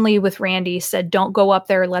remained friendly with Randy said, "Don't go up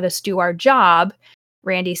there, let us do our job,"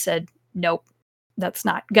 Randy said, "Nope, that's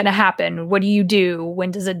not going to happen. What do you do?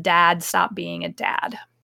 When does a dad stop being a dad?"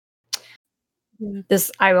 Yeah.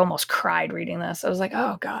 I almost cried reading this. I was like,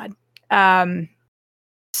 oh God.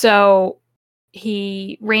 So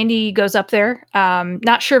Randy goes up there,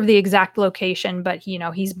 not sure of the exact location, but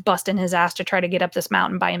he's busting his ass to try to get up this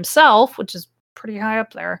mountain by himself, which is pretty high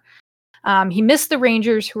up there. He missed the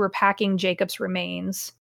rangers who were packing Jacob's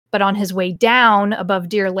remains, but on his way down above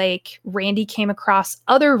Deer Lake, Randy came across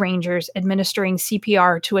other rangers administering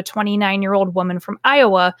CPR to a 29-year-old woman from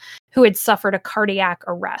Iowa who had suffered a cardiac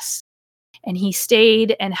arrest. And he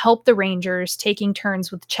stayed and helped the rangers, taking turns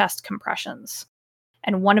with chest compressions.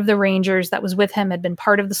 And one of the rangers that was with him had been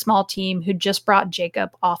part of the small team who just brought Jacob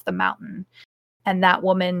off the mountain. And that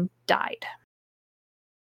woman died.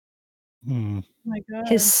 Oh my God.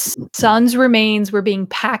 His son's remains were being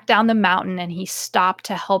packed down the mountain, and he stopped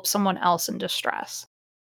to help someone else in distress.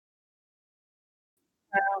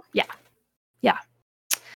 Wow. Yeah.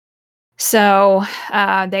 So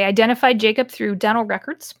they identified Jacob through dental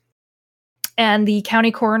records. And the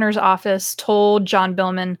county coroner's office told John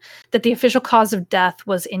Billman that the official cause of death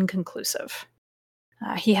was inconclusive.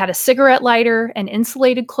 He had a cigarette lighter and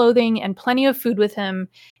insulated clothing and plenty of food with him,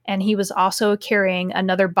 and he was also carrying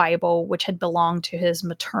another Bible which had belonged to his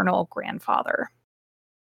maternal grandfather.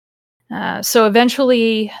 So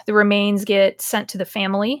eventually the remains get sent to the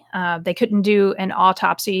family. They couldn't do an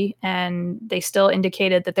autopsy, and they still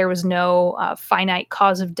indicated that there was no finite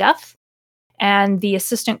cause of death. And the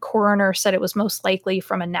assistant coroner said it was most likely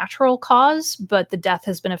from a natural cause, but the death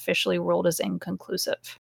has been officially ruled as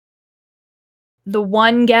inconclusive. The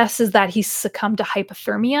one guess is that he succumbed to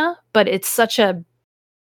hypothermia, but it's such a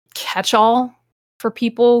catch-all for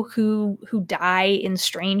people who die in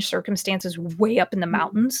strange circumstances way up in the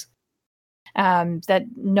mountains, that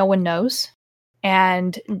no one knows.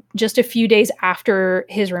 And just a few days after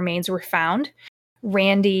his remains were found,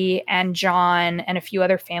 Randy and John and a few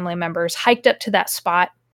other family members hiked up to that spot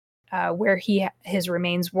where his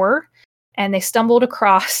remains were, and they stumbled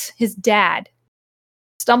across, his dad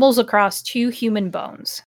stumbles across 2 human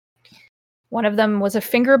bones. One of them was a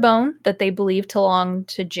finger bone that they believed belonged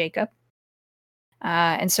to Jacob.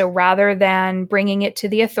 And so rather than bringing it to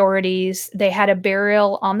the authorities, they had a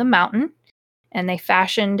burial on the mountain, and they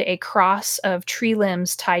fashioned a cross of tree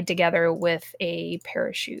limbs tied together with a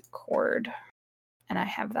parachute cord. And I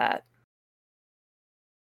have that.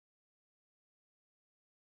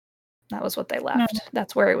 That was what they left. No.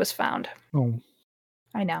 That's where it was found. Oh.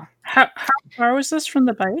 I know. How far was this from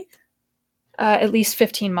the bike? At least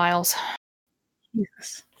 15 miles.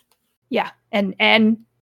 Jesus. Yeah, and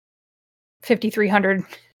 5,300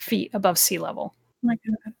 feet above sea level. Oh my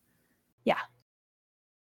God. Yeah.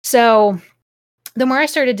 So the more I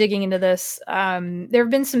started digging into this, there have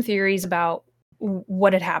been some theories about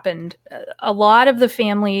what had happened. A lot of the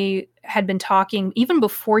family had been talking, even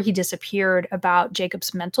before he disappeared, about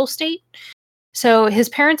Jacob's mental state. So his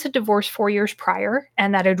parents had divorced 4 years prior,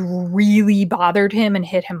 and that had really bothered him and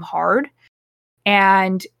hit him hard.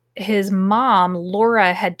 And his mom,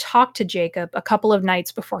 Laura, had talked to Jacob a couple of nights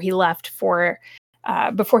before he left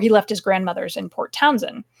his grandmother's in Port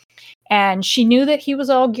Townsend. And she knew that he was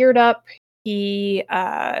all geared up. He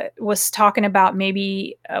was talking about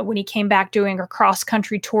maybe when he came back doing a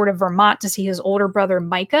cross-country tour to Vermont to see his older brother,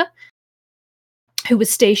 Micah, who was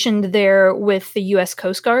stationed there with the U.S.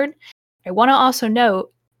 Coast Guard. I want to also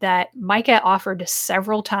note that Micah offered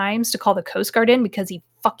several times to call the Coast Guard in because he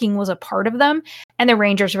fucking was a part of them. And the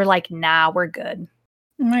Rangers were like, nah, we're good.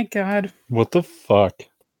 Oh my God. What the fuck?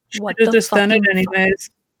 What the just done it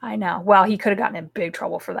anyways. I know. Well, he could have gotten in big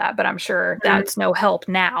trouble for that, but I'm sure that's no help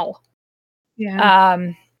now.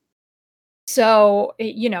 Yeah. So,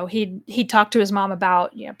 he talked to his mom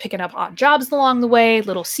about, picking up odd jobs along the way,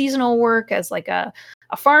 little seasonal work as like a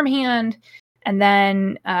farmhand, and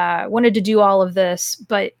then wanted to do all of this.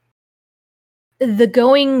 But the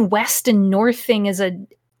going west and north thing is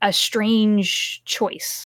a strange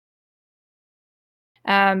choice.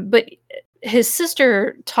 But his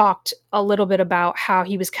sister talked a little bit about how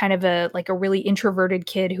he was kind of a really introverted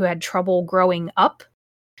kid who had trouble growing up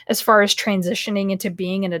as far as transitioning into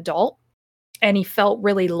being an adult. And he felt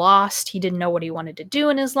really lost. He didn't know what he wanted to do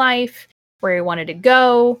in his life, where he wanted to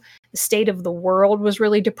go. The state of the world was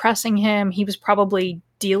really depressing him. He was probably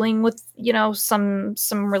dealing with, some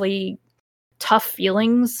really tough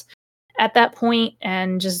feelings at that point,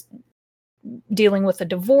 and just dealing with the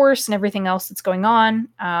divorce and everything else that's going on.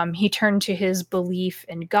 He turned to his belief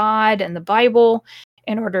in God and the Bible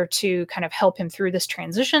in order to kind of help him through this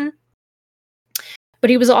transition. But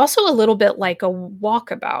he was also a little bit like a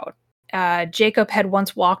walkabout. Jacob had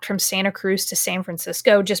once walked from Santa Cruz to San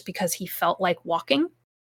Francisco just because he felt like walking.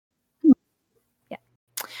 Yeah.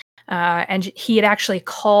 And he had actually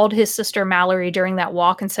called his sister Mallory during that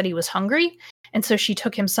walk and said he was hungry. And so she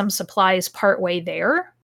took him some supplies partway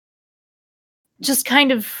there. Just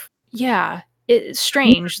kind of, it's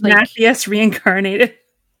strange. Yes, reincarnated.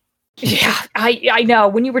 Yeah, I know.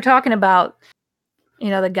 When you were talking about,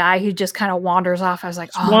 the guy who just kind of wanders off, I was like,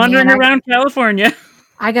 wandering around California.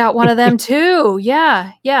 I got one of them too.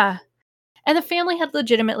 Yeah. And the family had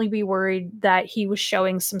legitimately be worried that he was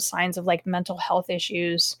showing some signs of mental health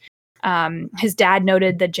issues. His dad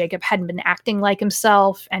noted that Jacob hadn't been acting like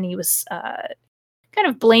himself, and he was kind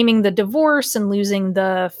of blaming the divorce and losing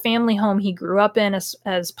the family home he grew up in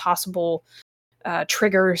as possible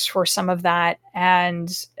triggers for some of that.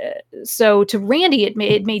 And so to Randy,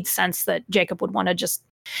 it made sense that Jacob would want to just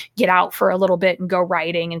get out for a little bit and go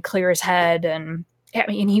riding and clear his head. And I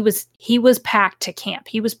mean, he was packed to camp.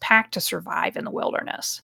 He was packed to survive in the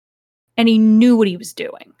wilderness, and he knew what he was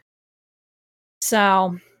doing.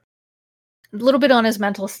 So a little bit on his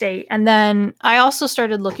mental state. And then I also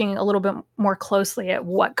started looking a little bit more closely at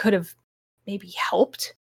what could have maybe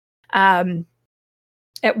helped.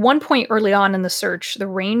 At one point early on in the search, the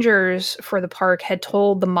rangers for the park had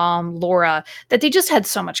told the mom, Laura, that they just had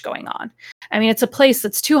so much going on. I mean, it's a place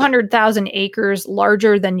that's 200,000 acres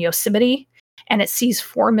larger than Yosemite, and it sees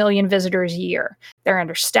 4 million visitors a year. They're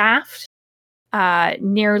understaffed.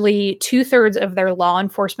 Nearly 2/3 of their law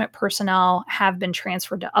enforcement personnel have been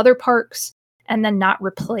transferred to other parks and then not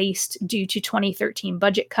replaced due to 2013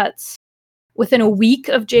 budget cuts. Within a week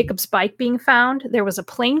of Jacob's bike being found, there was a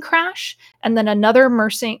plane crash and then another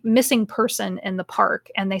missing person in the park.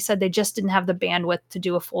 And they said they just didn't have the bandwidth to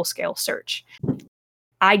do a full-scale search.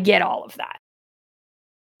 I get all of that.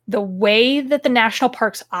 The way that the national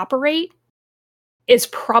parks operate is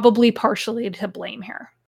probably partially to blame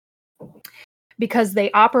here, because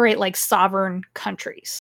they operate like sovereign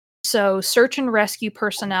countries. So search and rescue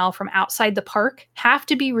personnel from outside the park have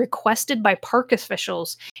to be requested by park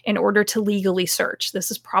officials in order to legally search.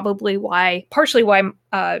 This is probably partially why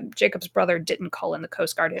Jacob's brother didn't call in the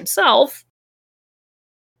Coast Guard himself,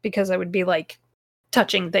 because it would be like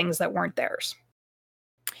touching things that weren't theirs.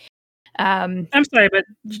 I'm sorry, but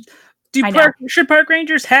should park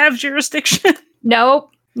rangers have jurisdiction?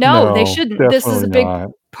 No, they shouldn't. This is a big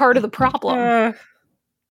part of the problem.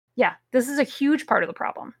 Yeah, this is a huge part of the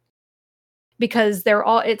problem. Because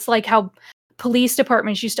it's like how police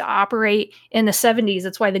departments used to operate in the 70s.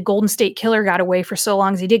 That's why the Golden State Killer got away for so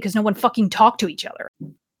long as he did, because no one fucking talked to each other.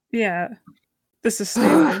 Yeah. This is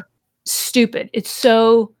stupid. Stupid. It's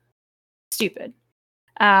so stupid.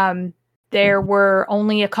 There were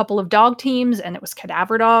only a couple of dog teams, and it was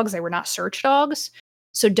cadaver dogs. They were not search dogs.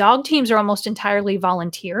 So dog teams are almost entirely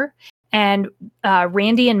volunteer. And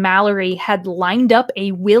Randy and Mallory had lined up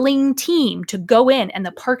a willing team to go in, and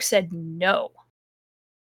the park said no.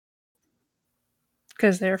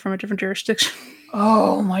 Because they're from a different jurisdiction.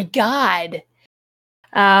 Oh my God.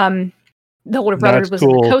 The older brother was in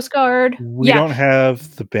the Coast Guard. We don't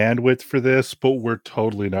have the bandwidth for this, but we're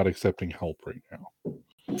totally not accepting help right now.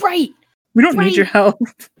 Right. We don't need your help.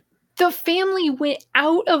 The family went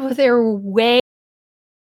out of their way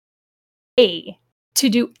to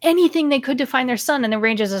do anything they could to find their son, and the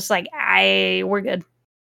Rangers just like, we're good.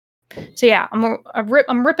 So yeah,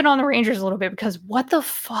 I'm ripping on the Rangers a little bit, because what the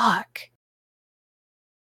fuck?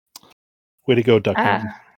 Way to go, Duck.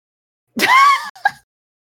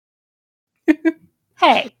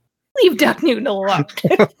 Hey, leave Duck Newton alone.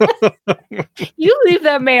 You leave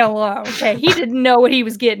that man alone. Okay, he didn't know what he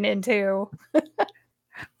was getting into.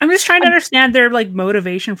 I'm just trying to understand their like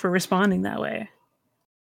motivation for responding that way.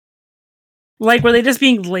 Like, were they just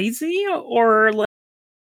being lazy, or like...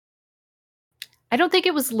 I don't think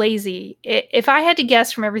it was lazy. If I had to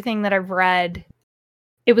guess from everything that I've read,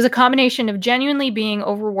 it was a combination of genuinely being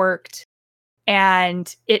overworked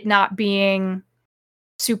and it not being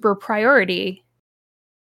super priority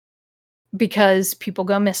because people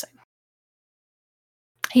go missing.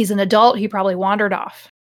 He's an adult. He probably wandered off.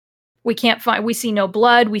 We see no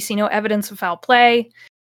blood. We see no evidence of foul play.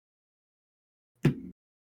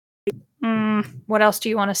 What else do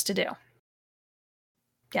you want us to do?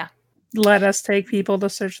 Yeah. Let us take people to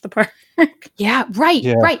search the park. Yeah,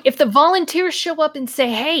 right. If the volunteers show up and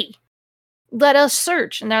say, hey, let us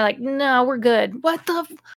search, and they're like, no, we're good. What the?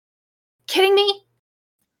 Kidding me?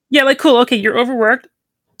 Yeah, like, cool. Okay, you're overworked.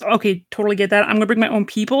 Okay, totally get that. I'm going to bring my own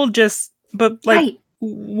people. But like,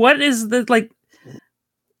 what is the, like,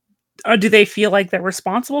 do they feel like they're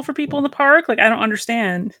responsible for people in the park? Like, I don't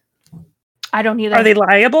understand. I don't either. Are they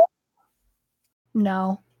liable?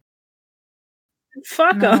 No.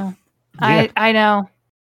 Fuck them. Yeah. I know.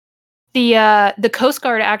 The Coast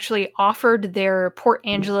Guard actually offered their Port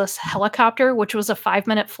Angeles helicopter, which was a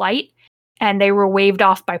 5-minute flight, and they were waved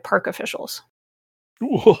off by park officials.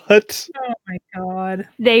 What? Oh my God.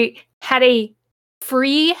 They had a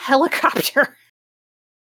free helicopter.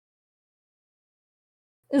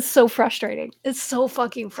 It's so frustrating. It's so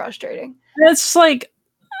fucking frustrating. It's like,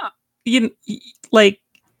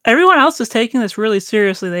 everyone else is taking this really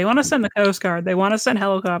seriously. They want to send the Coast Guard. They want to send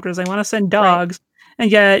helicopters. They want to send dogs. Right.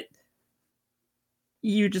 And yet,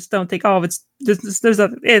 you just don't think,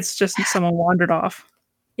 it's just someone wandered off.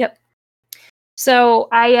 Yep. So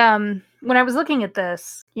when I was looking at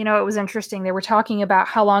this, it was interesting. They were talking about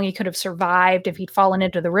how long he could have survived if he'd fallen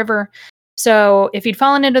into the river. So if he'd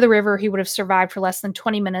fallen into the river, he would have survived for less than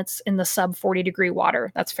 20 minutes in the sub 40 degree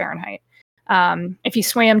water. That's Fahrenheit. If he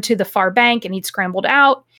swam to the far bank and he'd scrambled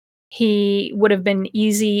out, it would have been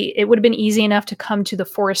easy enough to come to the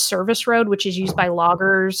Forest Service Road, which is used by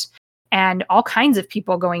loggers and all kinds of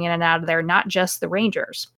people going in and out of there, not just the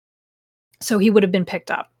rangers. So he would have been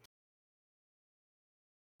picked up.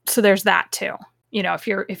 So there's that too.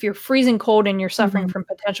 If you're freezing cold and you're suffering from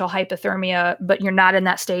potential hypothermia, but you're not in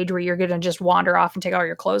that stage where you're going to just wander off and take all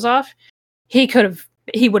your clothes off, he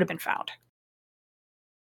would have been found.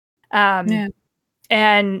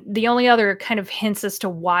 And the only other kind of hints as to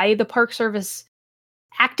why the Park Service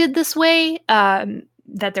acted this way,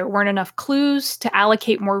 that there weren't enough clues to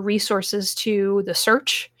allocate more resources to the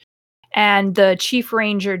search, And the chief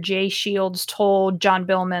ranger, Jay Shields, told John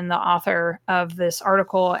Billman, the author of this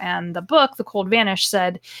article and the book, The Cold Vanish,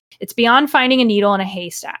 said, "It's beyond finding a needle in a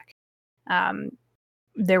haystack.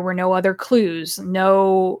 There were no other clues,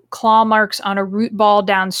 no claw marks on a root ball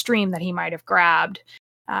downstream that he might have grabbed,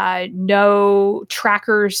 no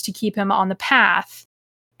trackers to keep him on the path."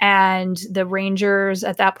 And the rangers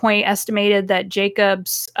at that point estimated that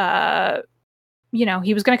Jacobs, he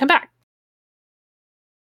was going to come back.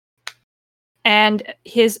 And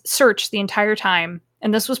his search the entire time,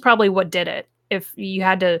 and this was probably what did it, if you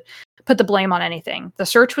had to put the blame on anything, the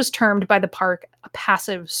search was termed by the park a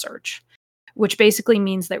passive search, which basically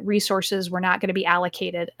means that resources were not going to be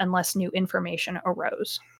allocated unless new information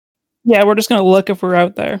arose. Yeah, we're just going to look if we're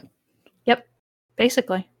out there. Yep,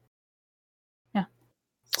 basically. Yeah.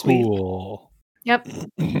 Sweet. Cool. Yep.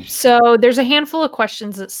 So there's a handful of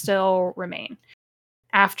questions that still remain.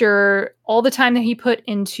 After all the time that he put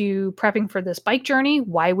into prepping for this bike journey,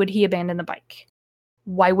 why would he abandon the bike?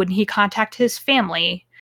 Why wouldn't he contact his family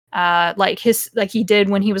like he did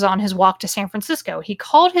when he was on his walk to San Francisco? He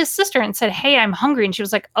called his sister and said, "Hey, I'm hungry." And she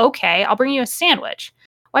was like, "Okay, I'll bring you a sandwich."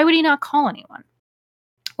 Why would he not call anyone?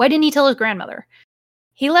 Why didn't he tell his grandmother?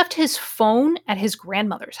 He left his phone at his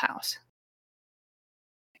grandmother's house.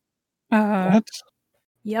 What?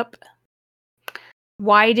 Yep.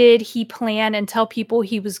 Why did he plan and tell people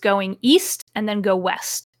he was going east and then go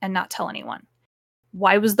west and not tell anyone?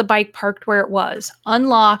 Why was the bike parked where it was,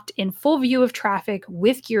 unlocked, in full view of traffic,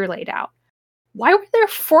 with gear laid out? Why were there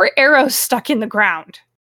 4 arrows stuck in the ground?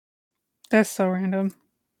 That's so random.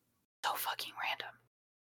 So fucking random.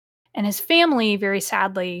 And his family, very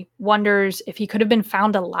sadly, wonders if he could have been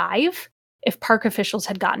found alive if park officials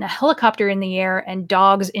had gotten a helicopter in the air and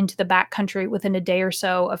dogs into the backcountry within a day or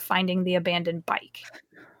so of finding the abandoned bike.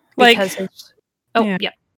 Because yeah.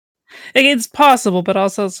 It's possible, but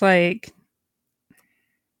also it's like...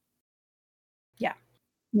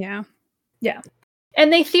 Yeah.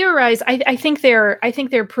 And they theorize, I think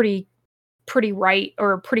they're pretty right,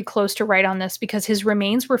 or pretty close to right on this, because his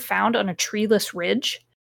remains were found on a treeless ridge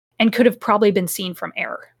and could have probably been seen from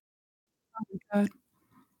air. Oh my God.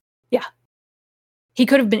 Yeah. He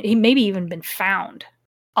maybe even been found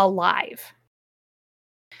alive.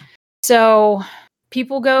 So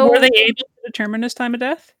people go... Were they able to determine his time of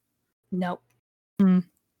death? No.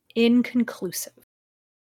 Inconclusive.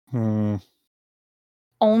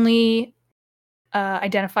 Only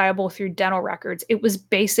identifiable through dental records. It was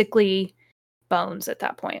basically bones at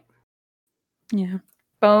that point. Yeah.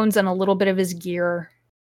 Bones and a little bit of his gear.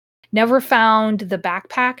 Never found the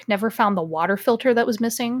backpack, never found the water filter that was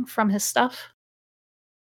missing from his stuff.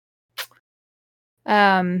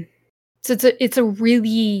 So it's a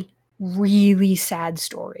really, really sad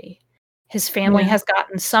story. His family has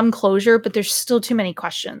gotten some closure, but there's still too many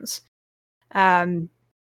questions. And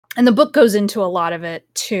the book goes into a lot of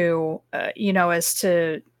it too, as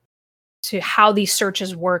to how these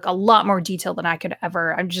searches work, a lot more detail than I could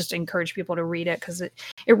ever. I just encourage people to read it, because it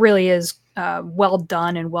really is well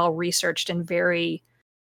done and well researched, and very,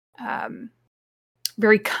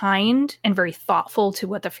 very kind and very thoughtful to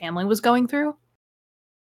what the family was going through.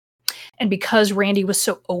 And because Randy was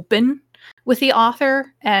so open with the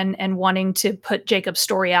author and wanting to put Jacob's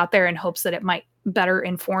story out there in hopes that it might better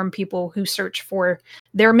inform people who search for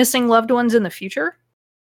their missing loved ones in the future,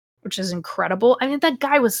 which is incredible. I mean, that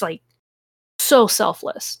guy was like so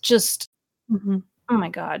selfless. Just, oh my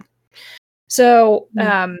God. So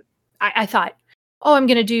I thought, I'm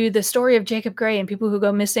going to do the story of Jacob Gray and people who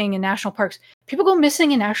go missing in national parks. People go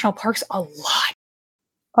missing in national parks a lot.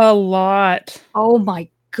 A lot. Oh my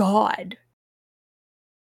God.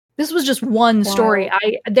 This was just one story.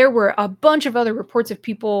 There were a bunch of other reports of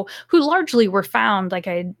people who largely were found, like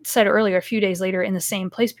I said earlier, a few days later in the same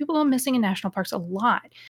place. People go missing in national parks a lot.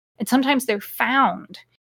 And sometimes they're found.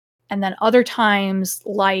 And then other times,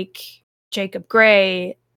 like Jacob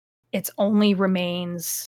Gray, it's only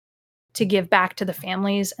remains to give back to the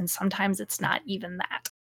families. And sometimes it's not even that.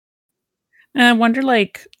 And I wonder,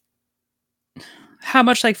 how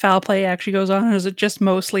much foul play actually goes on, or is it just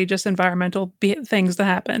mostly just environmental things that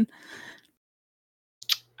happen?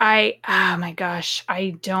 Oh my gosh,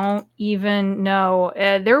 I don't even know.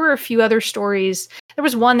 There were a few other stories. There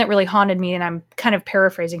was one that really haunted me, and I'm kind of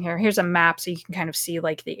paraphrasing here. Here's a map so you can kind of see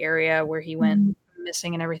the area where he went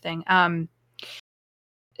missing and everything.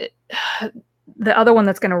 The other one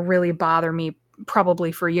that's going to really bother me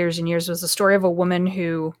probably for years and years was the story of a woman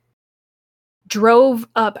who drove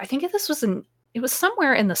up. I think it was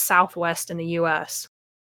somewhere in the Southwest in the U.S.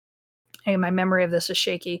 Hey, my memory of this is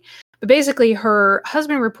shaky. But basically, her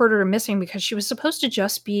husband reported her missing because she was supposed to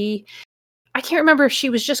just be I can't remember if she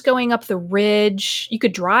was just going up the ridge. You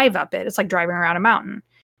could drive up it. It's like driving around a mountain.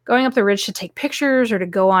 Going up the ridge to take pictures or to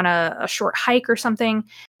go on a short hike or something.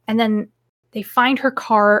 And then they find her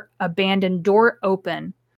car abandoned, door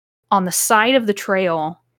open, on the side of the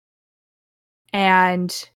trail.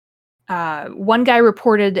 And one guy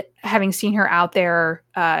reported having seen her out there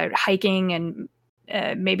hiking and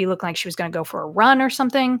maybe looking like she was going to go for a run or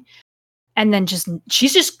something. And then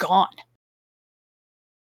she's just gone.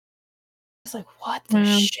 It's like, what the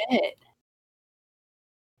shit?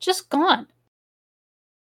 Just gone.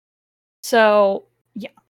 So, yeah.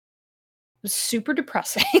 It was super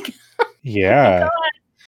depressing. Yeah.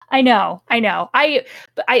 I know. I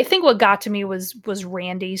think what got to me was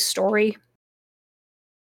Randy's story.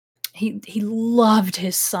 He loved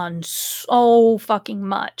his son so fucking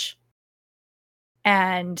much.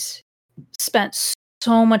 And spent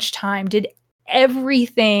so much time, did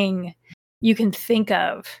everything you can think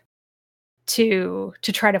of to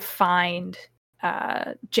try to find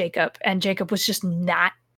Jacob, and Jacob was just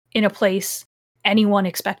not in a place anyone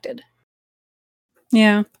expected.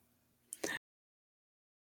 Yeah.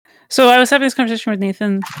 So I was having this conversation with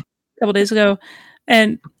Nathan a couple days ago,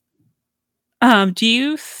 and do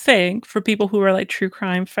you think for people who are like true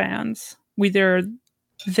crime fans, whether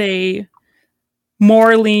they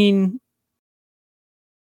more lean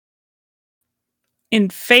in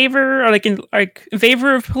favor, or in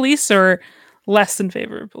favor of police, or less in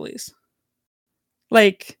favor of police?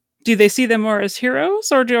 Like, do they see them more as heroes,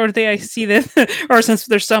 or do they see them, or since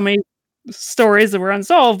there's so many stories that were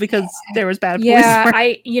unsolved because there was bad police? Yeah,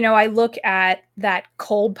 I look at that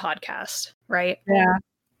Cold podcast, right?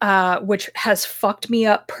 Yeah. Which has fucked me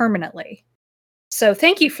up permanently. So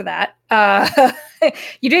thank you for that.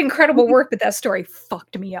 You did incredible work, but that story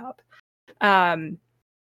fucked me up.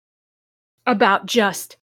 About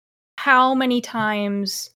just how many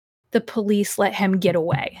times the police let him get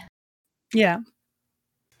away. Yeah.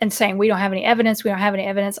 And saying, we don't have any evidence.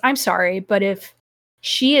 I'm sorry, but if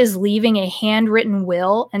she is leaving a handwritten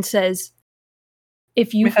will and says,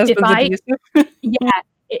 and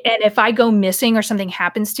if I go missing or something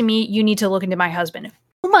happens to me, you need to look into my husband.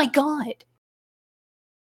 Oh my God.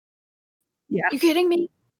 Yeah. You kidding me?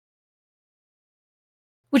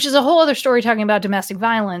 Which is a whole other story talking about domestic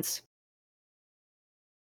violence.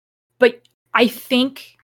 But I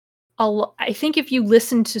think if you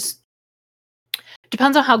listen to,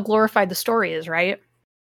 depends on how glorified the story is, right?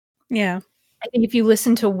 Yeah. I think if you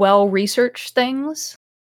listen to well-researched things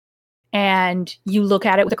and you look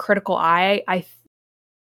at it with a critical eye,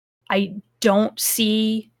 I don't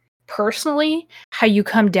see personally how you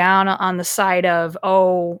come down on the side of,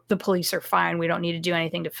 oh, the police are fine, we don't need to do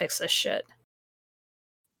anything to fix this shit.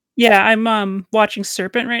 Yeah, I'm watching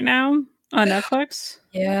Serpent right now on Netflix.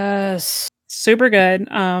 Yes. Super good.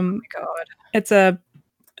 Oh my God.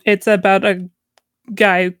 It's about a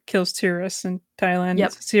guy who kills tourists in Thailand. Yep.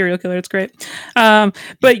 It's a serial killer. It's great.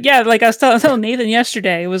 But yeah, like I was telling Nathan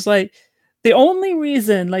yesterday, it was like the only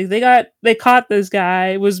reason like they caught this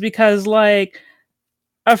guy was because like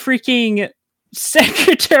a freaking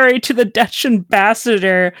secretary to the Dutch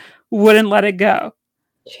ambassador wouldn't let it go.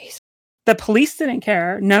 Jeez. The police didn't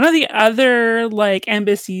care. None of the other like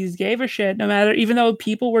embassies gave a shit, no matter, even though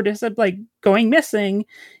people were just like going missing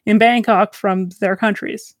in Bangkok from their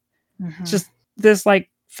countries. Mm-hmm. It's just this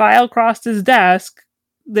like file crossed his desk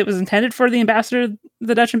that was intended for the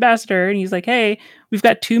Dutch ambassador, and he's like, "Hey, we've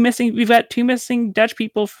got two missing Dutch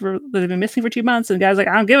people that have been missing for 2 months." And the guy's like,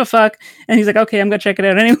 "I don't give a fuck," and he's like, "Okay, I'm gonna check it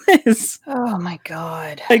out anyways." Oh my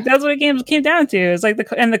God! Like that's what it came down to. It's like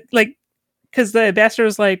because the ambassador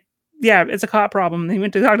was like, "Yeah, it's a cop problem." And he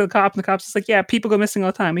went to talk to the cop, and the cop's just like, "Yeah, people go missing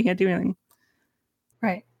all the time. We can't do anything."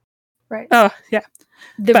 Right. Oh yeah.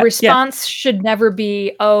 The response should never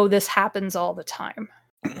be, "Oh, this happens all the time."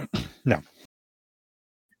 No.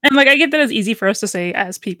 And like I get that it's easy for us to say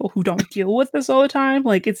as people who don't deal with this all the time.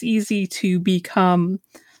 Like it's easy to become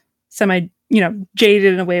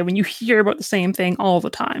jaded in a way when you hear about the same thing all the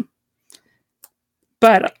time.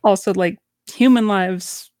 But also like human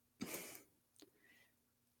lives,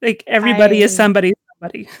 like everybody is somebody.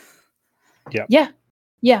 Yeah.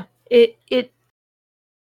 Yeah.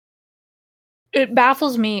 It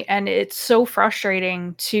baffles me, and it's so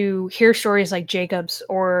frustrating to hear stories like Jacob's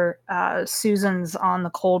or Susan's on the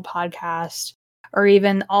Cold podcast, or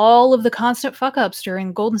even all of the constant fuck-ups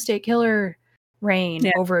during Golden State Killer reign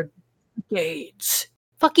over decades.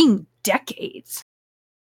 Fucking decades.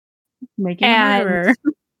 Making a murderer.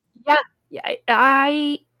 Yeah.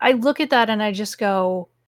 I look at that and I just go,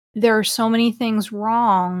 there are so many things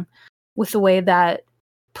wrong with the way that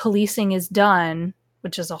policing is done,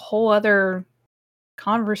 which is a whole other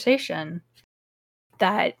conversation.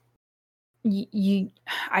 that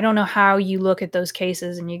I don't know how you look at those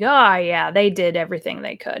cases and you go, oh yeah, they did everything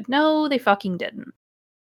they could. No, they fucking didn't.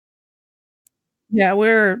 Yeah,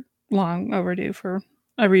 we're long overdue for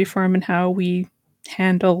a reform in how we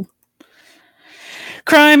handle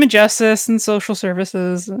crime and justice and social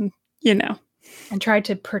services and, and try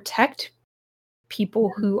to protect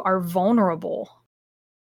people who are vulnerable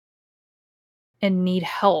and need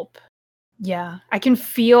help. Yeah, I can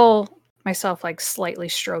feel myself like slightly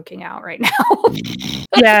stroking out right now.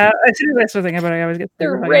 Yeah, I see that's the thing about it. I always get The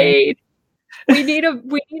raid. We need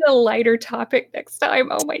a lighter topic next time.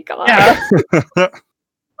 Oh my god. Yeah.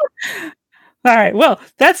 All right. Well,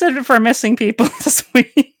 that's it for missing people this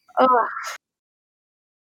week.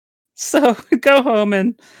 So go home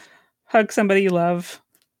and hug somebody you love.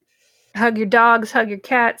 Hug your dogs, hug your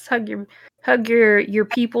cats, hug your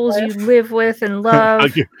peoples you live with and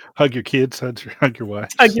love. hug your kids, hug your wife.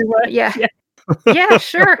 Hug your wife. Yeah. Yeah,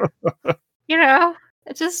 sure.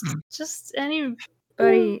 Just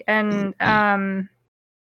anybody. And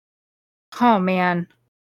oh man.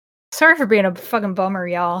 Sorry for being a fucking bummer,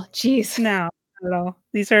 y'all. Jeez. No, not at all.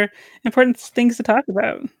 These are important things to talk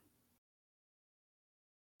about.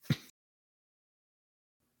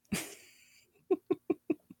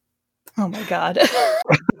 Oh my god.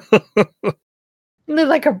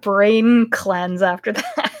 Like a brain cleanse after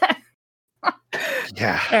that.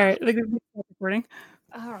 Yeah. All right. Recording.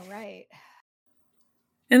 All right.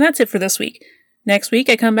 And that's it for this week. Next week,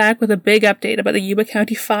 I come back with a big update about the Yuba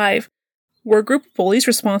County 5. Were a group of bullies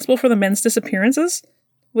responsible for the men's disappearances?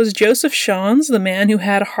 Was Joseph Shawns, the man who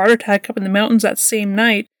had a heart attack up in the mountains that same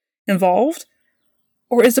night, involved?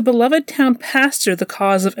 Or is a beloved town pastor the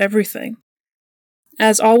cause of everything?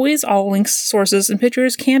 As always, all links, sources, and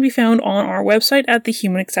pictures can be found on our website at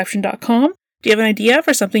thehumanexception.com. Do you have an idea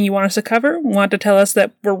for something you want us to cover? Want to tell us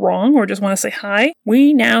that we're wrong or just want to say hi?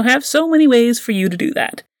 We now have so many ways for you to do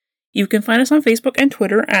that. You can find us on Facebook and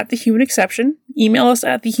Twitter at The Human Exception, email us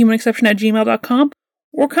at thehumanexception@gmail.com,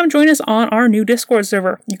 or come join us on our new Discord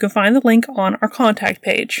server. You can find the link on our contact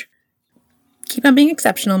page. Keep on being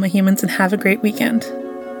exceptional, my humans, and have a great weekend.